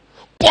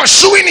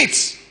 pursuing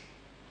it.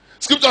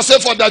 Scripture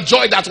says, for the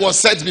joy that was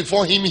set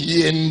before him,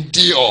 he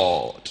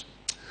endured.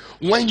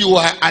 When you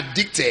are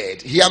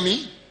addicted, hear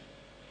me,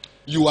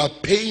 you are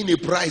paying a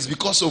price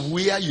because of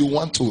where you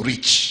want to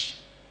reach.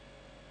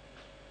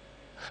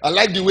 I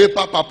like the way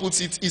Papa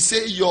puts it. He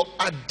says your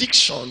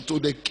addiction to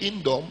the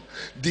kingdom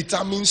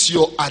determines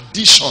your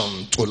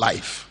addition to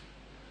life.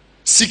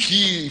 Seek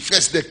ye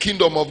first the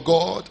kingdom of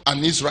God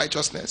and his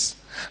righteousness,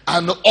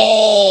 and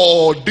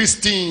all these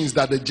things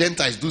that the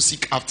Gentiles do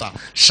seek after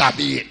shall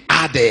be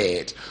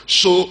added.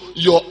 So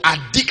your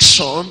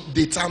addiction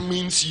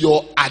determines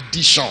your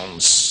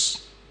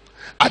additions.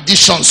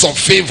 Additions of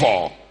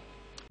favor,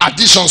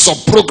 additions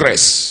of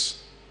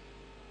progress.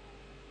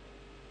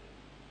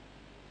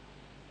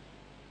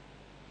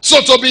 So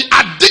to be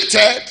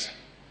addicted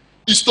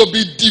is to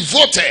be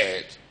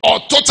devoted or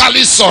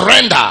totally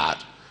surrendered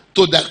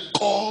to the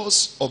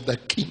cause of the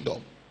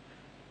kingdom.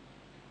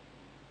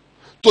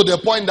 To the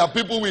point that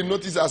people will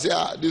notice and say,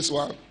 this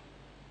one,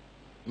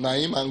 now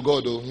him and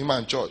God, or him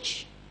and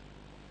church.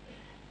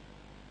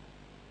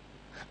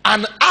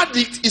 An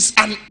addict is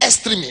an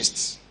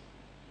extremist,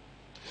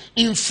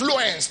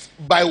 influenced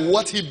by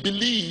what he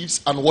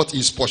believes and what he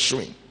is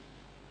pursuing.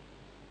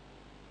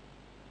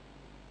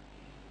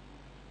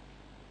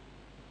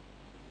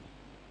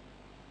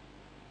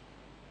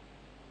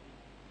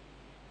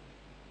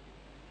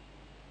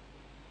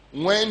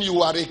 When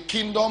you are a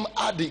kingdom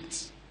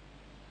addict,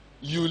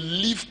 you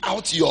live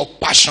out your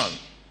passion.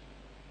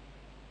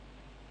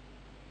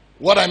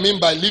 What I mean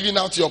by living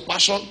out your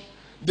passion,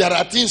 there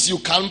are things you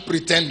can't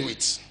pretend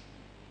with.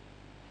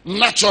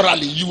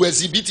 Naturally, you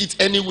exhibit it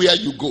anywhere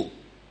you go.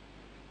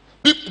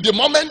 The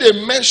moment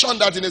they mention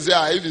that, they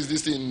say, if it's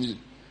this thing,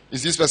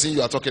 is this person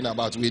you are talking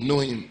about, we know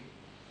him.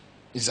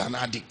 He's an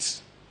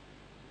addict.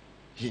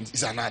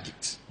 He's an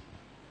addict.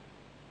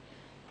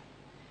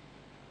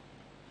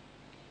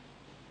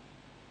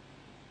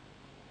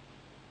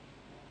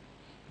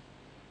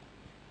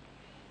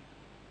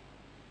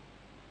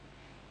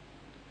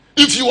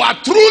 If you are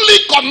truly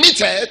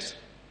committed,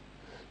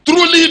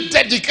 truly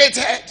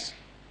dedicated,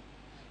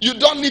 you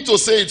don't need to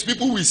say it.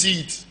 People will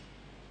see it.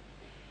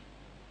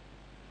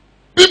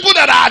 People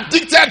that are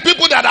addicted,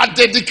 people that are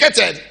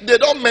dedicated, they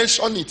don't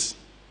mention it.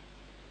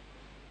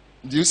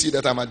 Do you see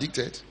that I'm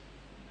addicted?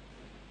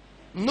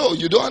 No,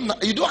 you don't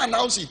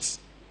announce it.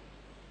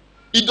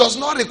 It does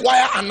not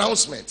require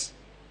announcement.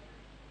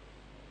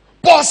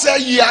 Paul said,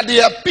 ye are the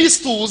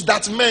epistles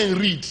that men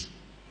read.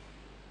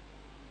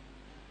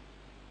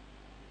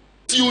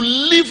 You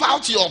live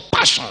out your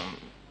passion.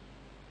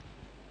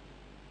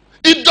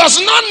 It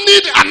does not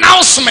need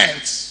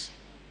announcement.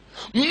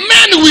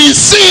 Men will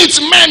see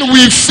it, men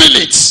will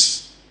feel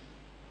it.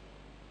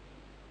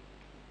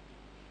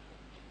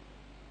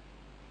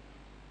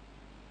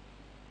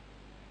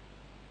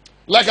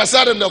 Like I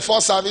said in the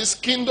first service,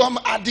 kingdom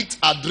addicts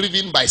are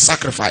driven by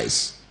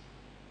sacrifice.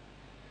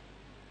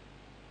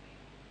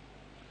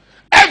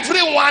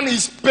 Everyone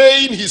is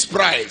paying his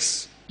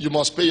price. You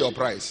must pay your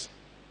price.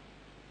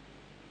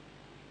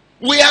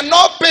 We are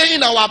not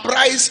paying our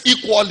price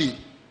equally.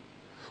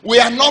 We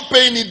are not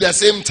paying it the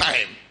same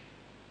time.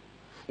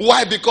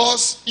 Why?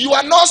 Because you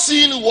are not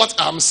seeing what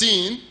I'm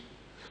seeing,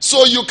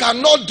 so you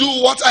cannot do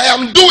what I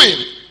am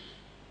doing.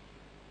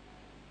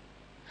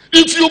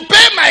 If you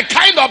pay my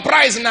kind of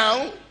price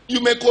now, you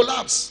may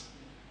collapse.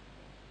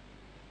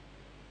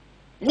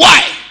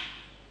 Why?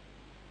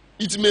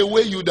 It may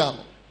weigh you down.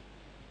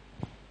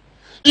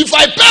 If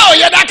I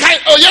pay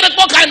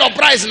Oyedepo kind of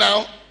price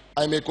now,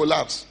 I may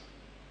collapse.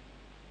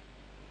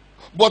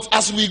 But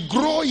as we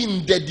grow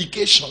in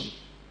dedication,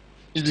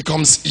 it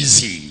becomes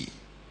easy.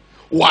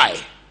 Why?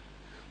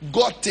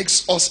 God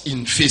takes us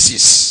in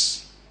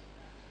phases.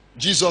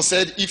 Jesus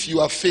said, if you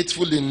are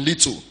faithful in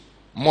little,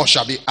 more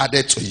shall be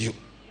added to you.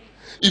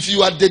 If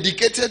you are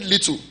dedicated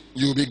little,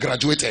 you will be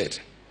graduated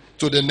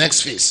to the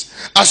next phase.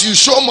 As you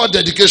show more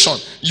dedication,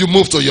 you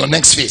move to your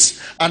next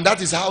phase. And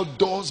that is how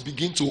doors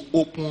begin to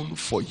open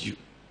for you.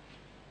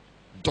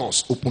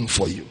 Doors open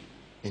for you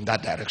in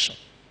that direction.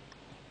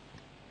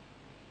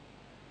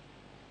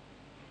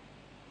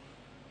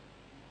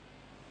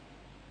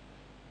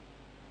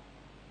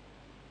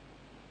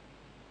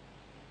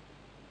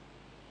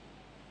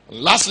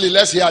 Lastly,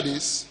 let's hear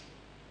this.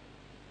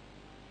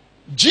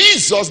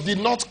 Jesus did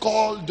not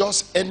call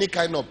just any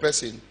kind of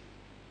person.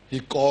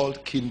 He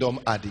called kingdom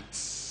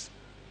addicts.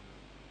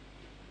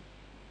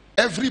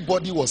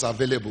 Everybody was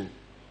available,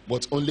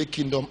 but only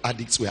kingdom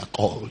addicts were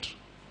called.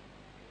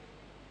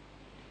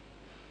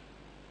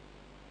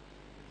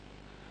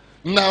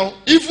 Now,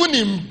 even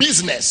in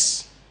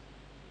business,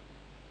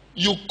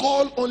 you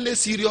call only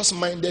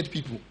serious-minded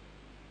people.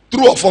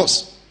 True of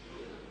us.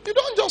 You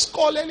don't just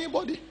call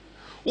anybody.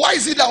 Why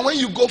is it that when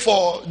you go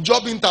for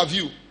job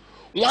interview,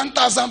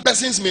 1,000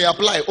 persons may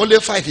apply, only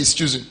 5 is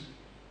choosing?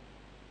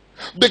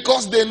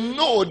 Because they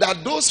know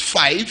that those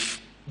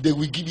 5, they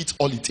will give it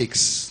all it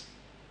takes.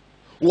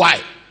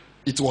 Why?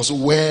 It was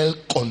well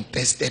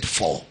contested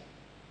for.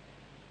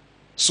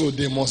 So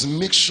they must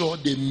make sure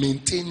they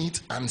maintain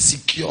it and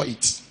secure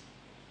it.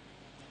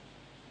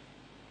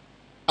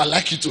 I'd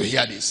like you to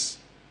hear this.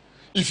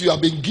 If you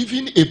have been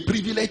given a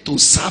privilege to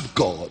serve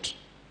God,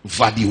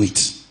 value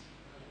it.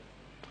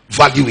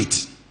 Value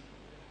it.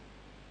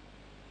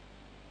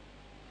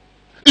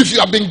 If you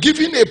have been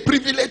given a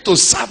privilege to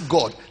serve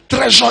God,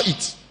 treasure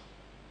it.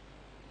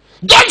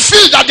 Don't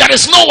feel that there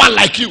is no one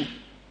like you.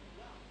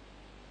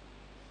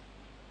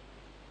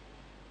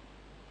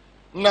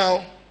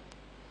 Now,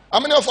 how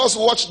many of us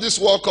watched this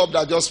World Cup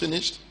that just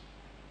finished?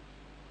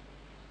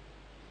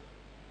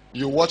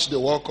 You watched the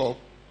World Cup.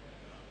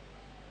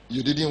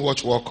 You didn't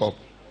watch World Cup.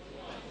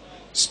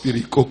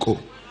 Spirit Coco.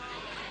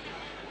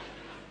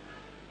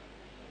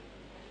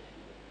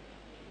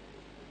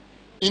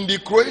 In the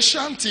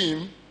Croatian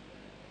team,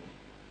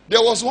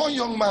 there was one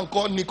young man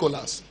called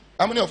Nicholas.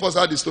 How many of us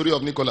heard the story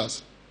of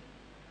Nicholas?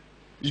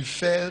 He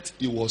felt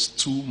it was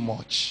too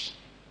much.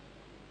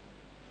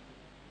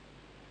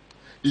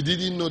 He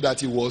didn't know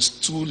that it was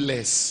too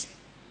less.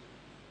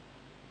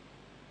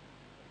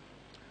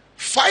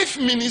 5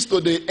 minutes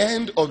to the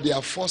end of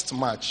their first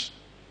match,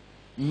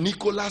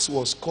 Nicholas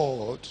was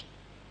called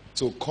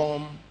to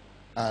come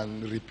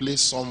and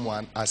replace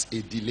someone as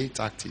a delay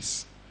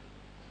tactics.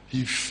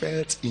 He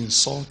felt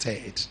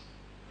insulted.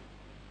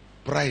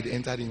 Pride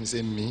entered him and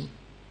said, me?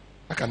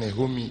 How can a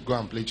homie go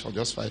and play for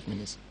just 5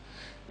 minutes?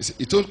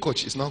 He told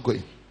coach, it's not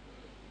going.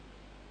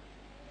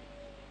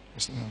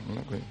 I'm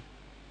not going.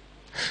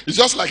 It's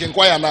just like in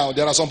choir now.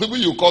 There are some people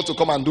you call to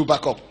come and do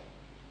backup.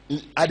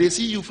 And they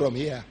see you from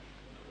here.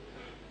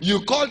 You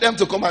call them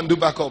to come and do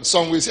backup.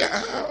 Some will say,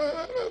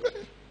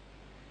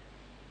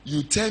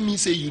 you tell me,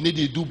 say you need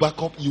to do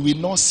backup, you will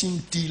not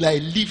sing till I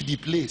leave the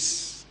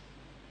place.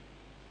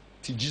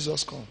 Till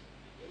Jesus come.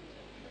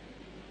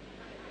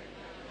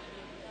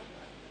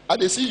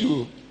 And they see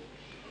you.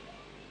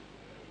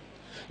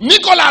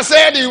 Nicholas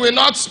said he will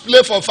not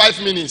play for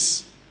 5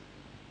 minutes.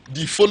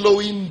 The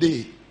following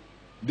day,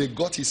 they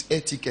got his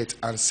air ticket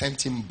and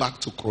sent him back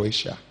to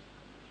Croatia.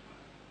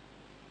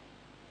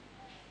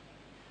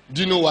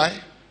 Do you know why?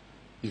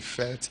 He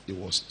felt it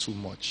was too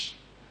much.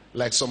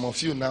 Like some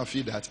of you now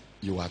feel that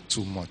you are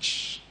too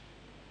much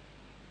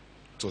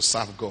to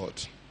serve God.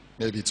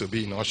 Maybe to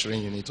be in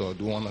ushering unit or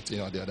do one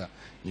thing or the other.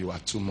 You are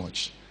too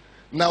much.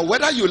 Now,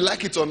 whether you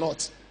like it or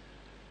not,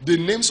 the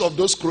names of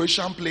those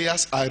Croatian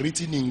players are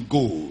written in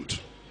gold.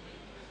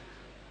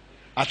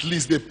 At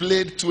least they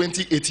played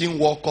 2018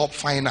 World Cup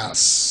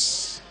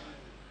finals.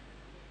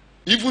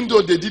 Even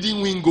though they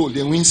didn't win gold,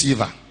 they win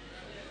silver.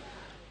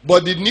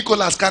 But did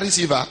Nicholas carry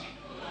silver?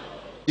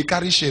 He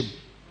carried shame.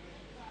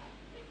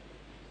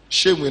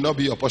 Shame will not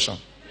be your portion.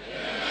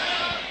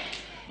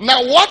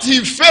 Now what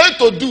he failed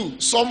to do,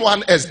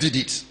 someone else did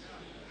it.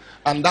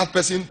 And that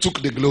person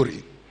took the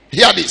glory.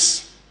 Hear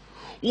this.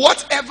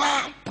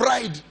 Whatever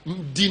pride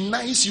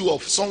denies you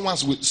of someone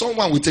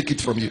will take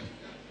it from you.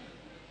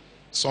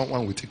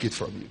 Someone will take it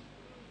from you.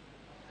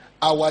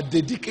 Our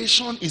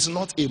dedication is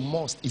not a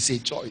must, it's a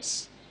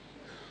choice.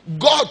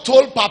 God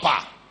told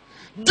Papa,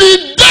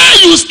 the day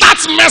you start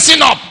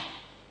messing up,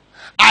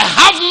 I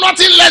have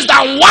nothing less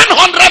than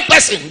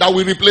 100% that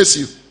will replace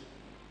you.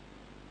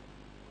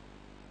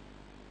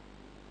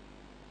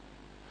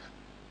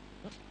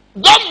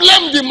 Don't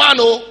blame the man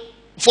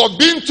for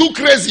being too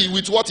crazy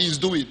with what he's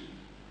doing.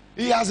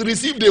 He has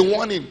received a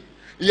warning.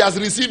 He has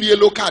received a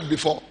yellow card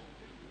before.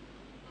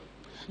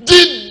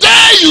 The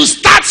day you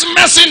start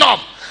messing up,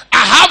 I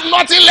have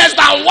nothing less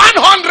than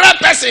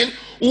 100%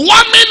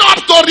 warming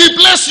up to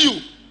replace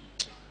you.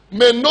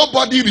 May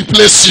nobody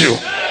replace you.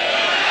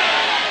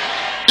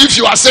 If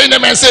you are saying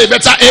amen, say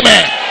better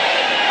amen.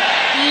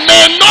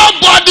 May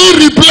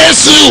nobody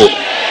replace you.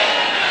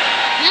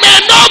 May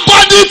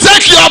nobody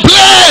take your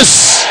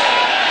place.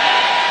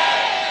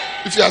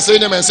 If you are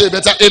saying amen, say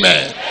better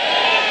amen.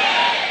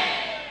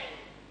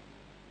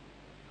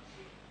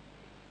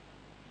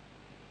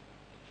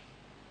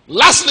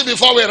 Lastly,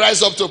 before we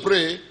rise up to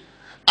pray,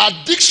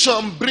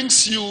 addiction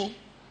brings you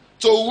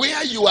to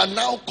where you are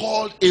now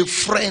called a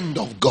friend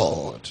of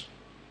God.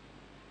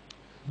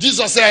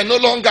 Jesus said, I no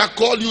longer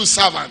call you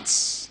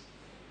servants.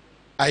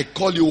 I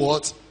call you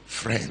what?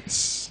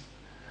 Friends.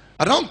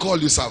 I don't call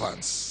you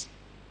servants.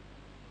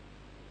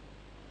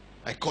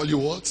 I call you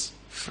what?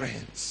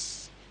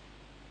 Friends.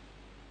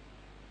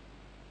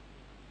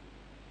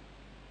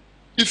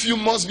 If you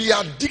must be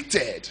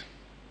addicted,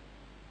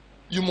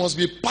 you must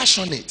be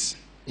passionate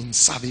in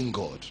serving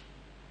God.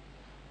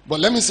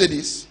 But let me say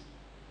this.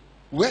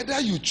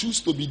 Whether you choose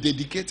to be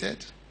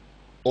dedicated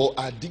or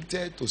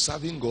addicted to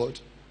serving God,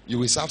 you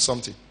will serve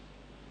something.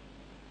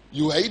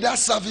 You are either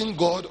serving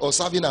God or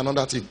serving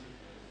another thing.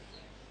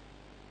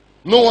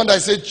 No wonder I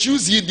said,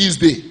 choose ye this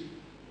day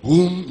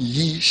whom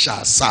ye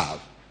shall serve.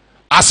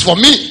 As for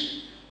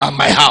me and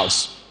my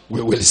house,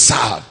 we will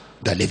serve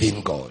the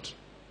living God.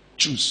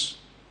 Choose.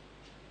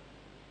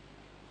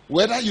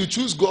 Whether you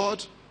choose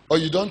God or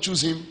you don't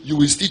choose him, you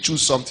will still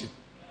choose something.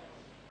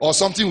 Or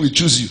something will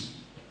choose you.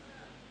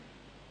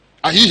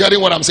 Are you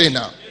hearing what I'm saying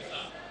now?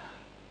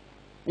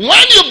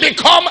 When you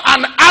become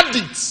an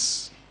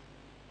addict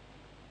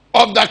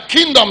of the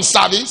kingdom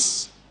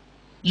service,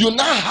 you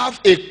now have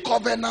a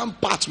covenant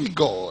part with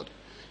God.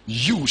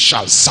 You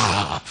shall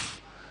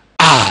serve,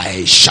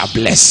 I shall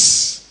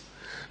bless.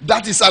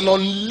 That is an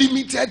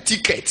unlimited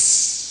ticket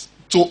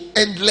to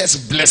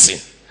endless blessing.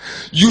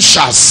 You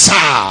shall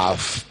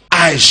serve,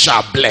 I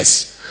shall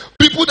bless.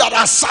 People that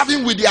are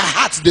serving with their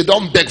hearts, they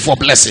don't beg for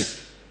blessing.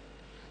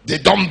 They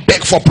don't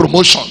beg for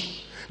promotion.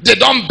 They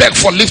don't beg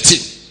for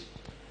lifting.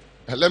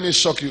 And let me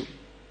shock you.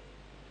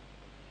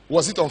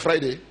 Was it on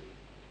Friday?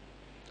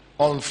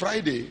 On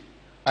Friday,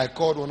 I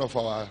called one of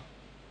our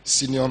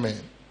senior men.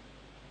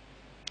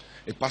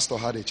 A pastor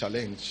had a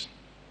challenge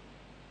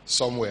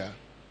somewhere,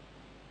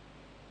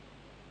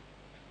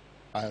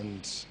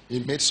 and he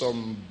made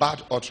some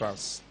bad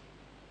utterance.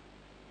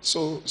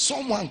 So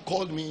someone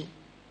called me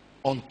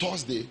on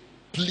Thursday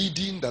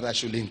pleading that I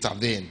should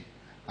intervene.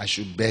 I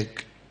should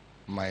beg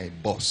my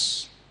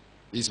boss.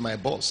 He's my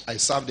boss. I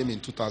served him in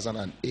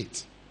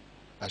 2008.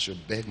 I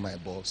should beg my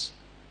boss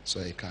so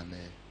he can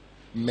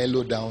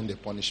mellow down the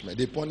punishment.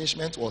 The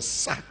punishment was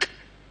sack.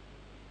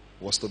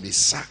 Was to be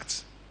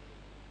sacked.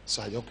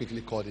 So I just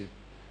quickly called him.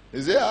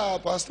 He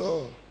said,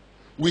 Pastor,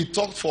 we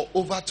talked for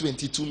over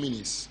 22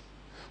 minutes.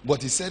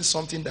 But he said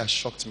something that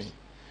shocked me.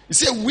 He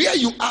said, where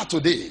you are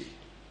today,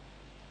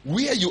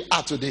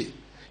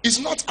 it's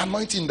not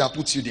anointing that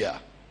puts you there.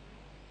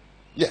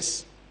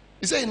 Yes.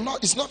 He said,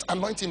 it's not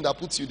anointing that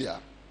puts you there.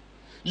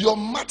 Your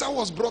matter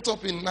was brought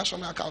up in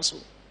National Council.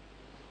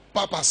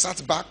 Papa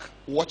sat back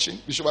watching.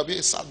 Bishop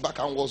Abie sat back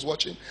and was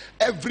watching.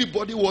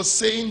 Everybody was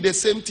saying the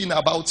same thing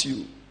about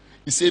you.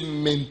 He said,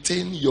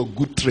 maintain your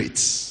good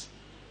traits.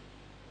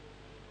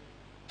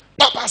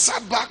 Papa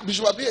sat back.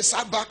 Bishop Abie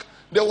sat back.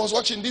 They was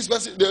watching this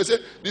person. They say,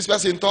 this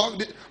person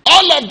talk.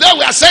 All of them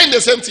were saying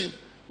the same thing.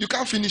 You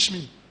can't finish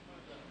me.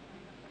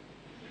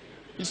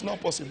 It's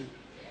not possible.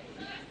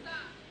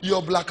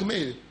 Your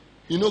blackmail,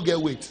 you know, get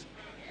weight.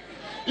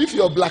 If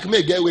your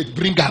blackmail get weight,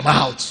 bring them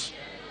out.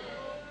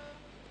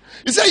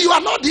 He said, you are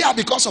not there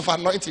because of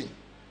anointing.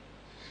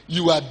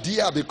 You are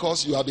there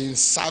because you have been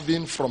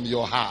serving from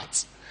your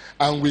heart.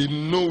 And we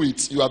know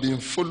it. You have been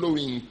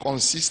following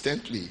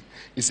consistently.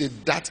 He said,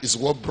 that is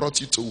what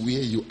brought you to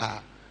where you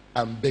are.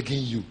 I'm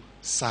begging you,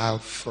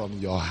 serve from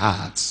your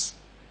heart.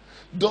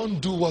 Don't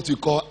do what we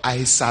call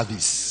eye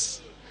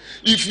service.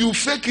 If you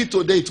fake it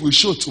today, it will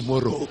show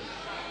tomorrow.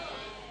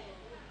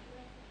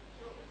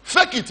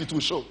 Fake it, it will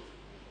show.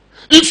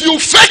 If you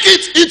fake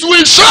it, it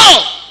will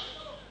show.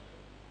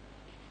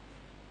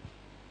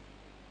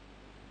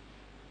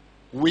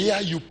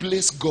 Where you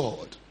place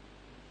God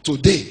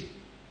today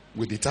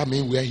will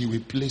determine where he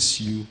will place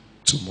you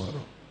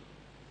tomorrow.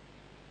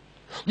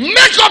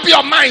 Make up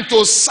your mind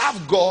to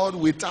serve God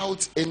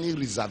without any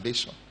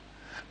reservation.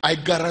 I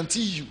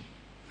guarantee you,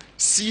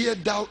 see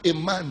thou a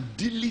man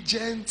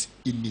diligent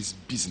in his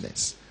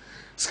business.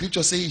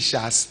 Scripture says he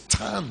shall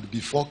stand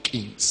before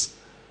kings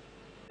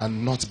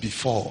and not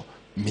before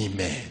me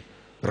men.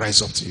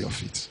 Rise up to your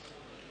feet.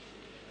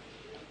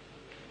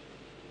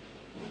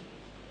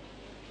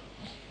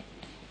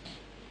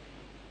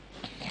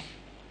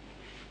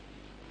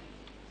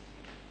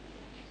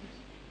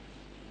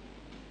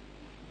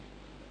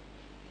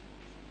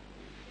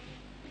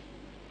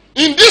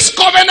 In this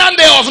covenant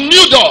day of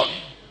new dawn,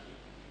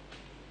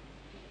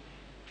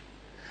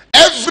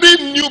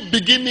 every new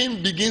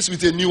beginning begins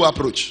with a new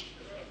approach.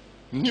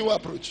 New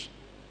approach.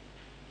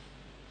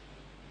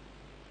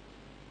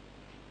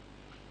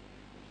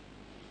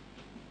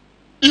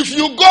 If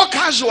you go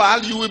casual,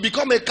 you will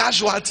become a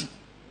casualty.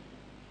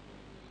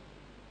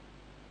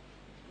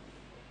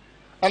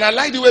 And I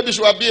like the way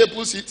Bishop Abie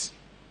puts it.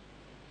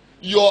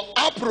 Your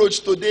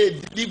approach today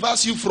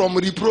delivers you from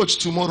reproach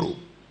tomorrow.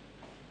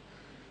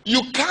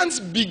 You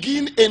can't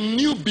begin a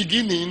new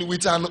beginning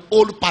with an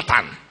old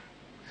pattern.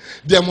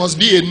 There must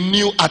be a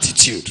new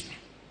attitude.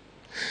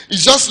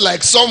 It's just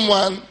like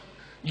someone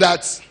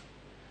that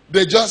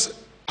they just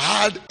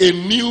had a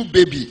new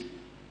baby.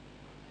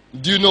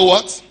 Do you know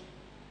what?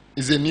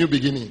 It's a new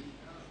beginning.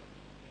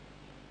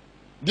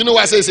 Do you know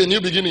why I say it's a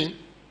new beginning?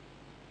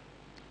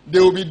 They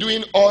will be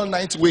doing all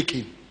night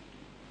waking.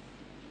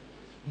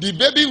 The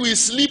baby will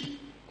sleep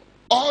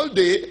all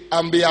day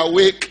and be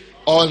awake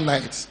all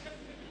night.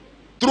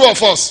 True or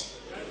false?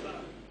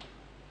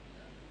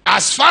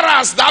 As far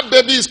as that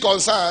baby is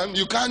concerned,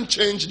 you can't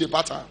change the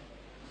pattern.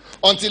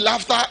 Until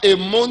after a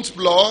month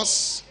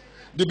plus,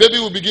 the baby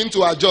will begin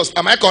to adjust.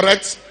 Am I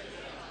correct?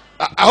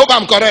 I hope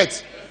I'm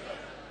correct.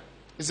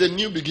 It's a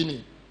new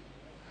beginning.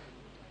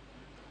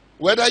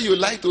 Whether you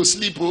like to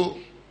sleep or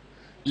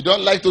you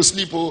don't like to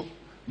sleep,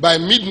 by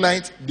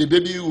midnight, the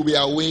baby will be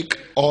awake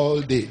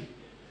all day.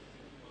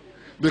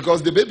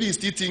 Because the baby is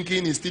still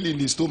thinking, is still in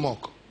the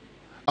stomach.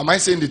 Am I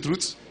saying the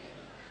truth?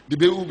 The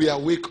baby will be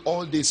awake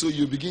all day. So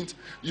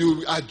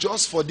you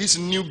adjust for this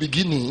new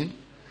beginning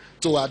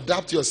to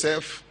adapt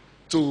yourself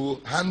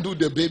to handle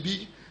the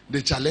baby,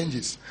 the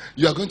challenges.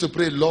 You are going to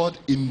pray, Lord,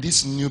 in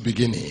this new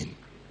beginning,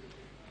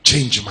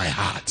 change my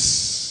heart.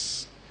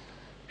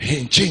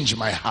 Change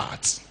my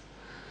heart.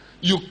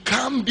 You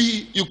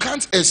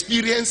can't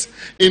experience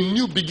a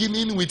new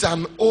beginning with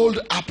an old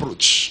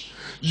approach.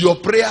 Your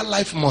prayer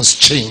life must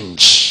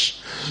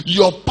change.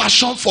 Your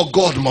passion for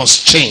God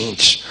must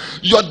change.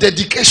 Your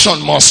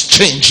dedication must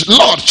change.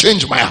 Lord,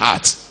 change my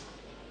heart.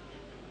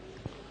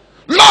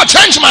 Lord,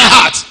 change my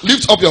heart.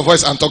 Lift up your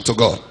voice and talk to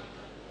God.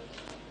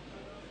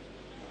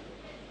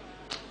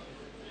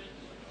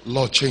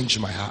 Lord, change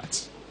my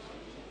heart.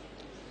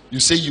 You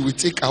say you will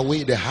take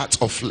away the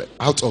heart of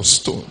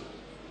stone,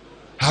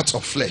 heart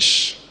of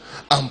flesh,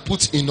 and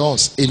put in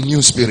us a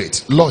new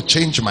spirit. Lord,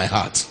 change my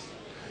heart.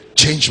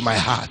 Change my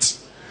heart.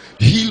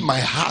 Heal my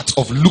heart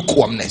of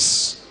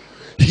lukewarmness.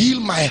 Heal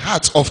my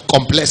heart of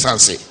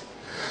complacency.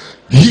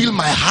 Heal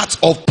my heart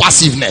of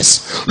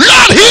passiveness.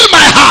 Lord, heal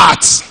my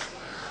heart.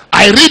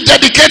 I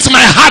rededicate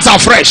my heart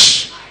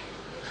afresh.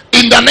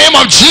 In the name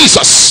of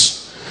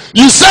Jesus.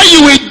 You say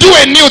you will do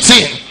a new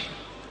thing.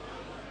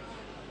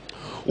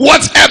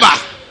 Whatever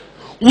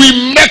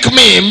will make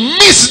me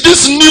miss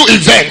these new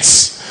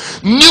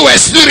events, new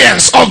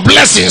experience of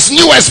blessings,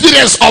 new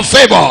experience of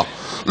favor,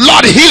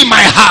 Lord, heal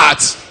my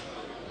heart.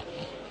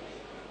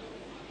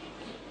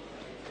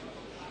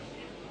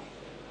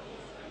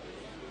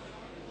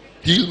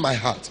 Heal my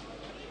heart.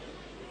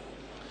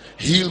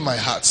 Heal my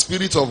heart.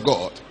 Spirit of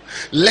God,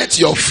 let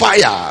your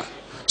fire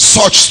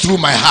search through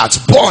my heart.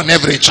 Burn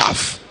every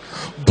chaff.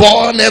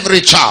 Burn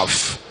every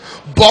chaff.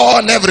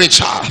 Burn every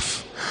chaff.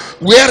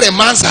 Where a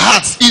man's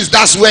heart is,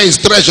 that's where his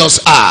treasures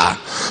are.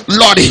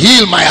 Lord,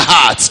 heal my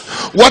heart.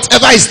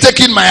 Whatever is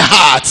taking my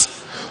heart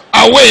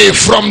away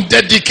from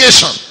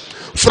dedication,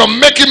 from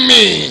making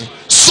me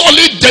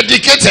solely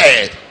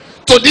dedicated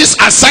to this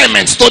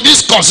assignment, to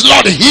this cause,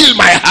 Lord, heal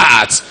my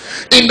heart.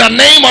 In the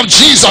name of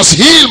Jesus,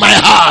 heal my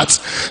heart.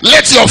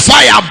 Let your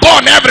fire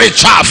burn every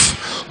chaff.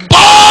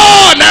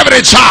 Burn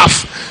every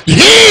chaff.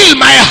 Heal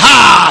my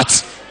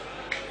heart.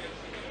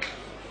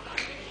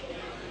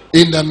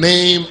 In the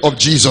name of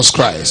Jesus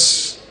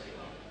Christ.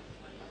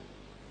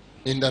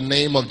 In the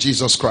name of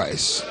Jesus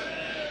Christ.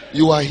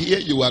 You are here,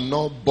 you are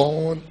not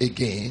born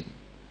again,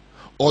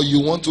 or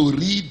you want to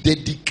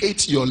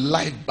rededicate your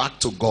life back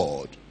to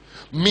God,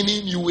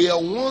 meaning you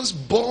were once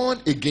born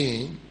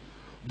again,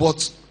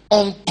 but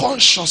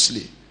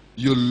unconsciously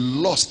you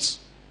lost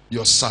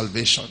your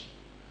salvation.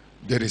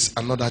 There is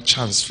another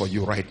chance for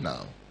you right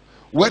now.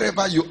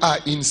 Wherever you are,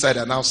 inside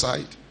and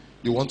outside,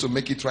 you want to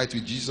make it right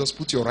with Jesus,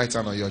 put your right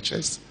hand on your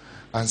chest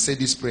and say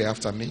this prayer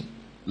after me.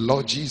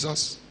 Lord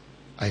Jesus,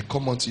 I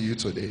come unto you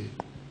today.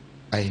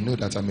 I know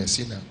that I'm a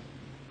sinner.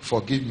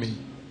 Forgive me.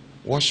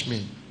 Wash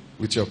me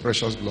with your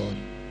precious blood.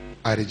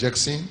 I reject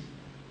sin.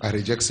 I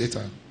reject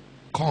Satan.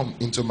 Come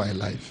into my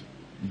life.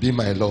 Be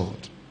my Lord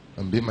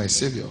and be my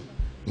Savior.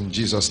 In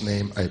Jesus'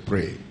 name I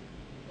pray.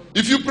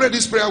 If you pray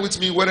this prayer with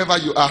me wherever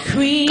you are,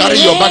 carry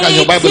your bag and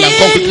your Bible and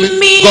come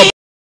quickly. God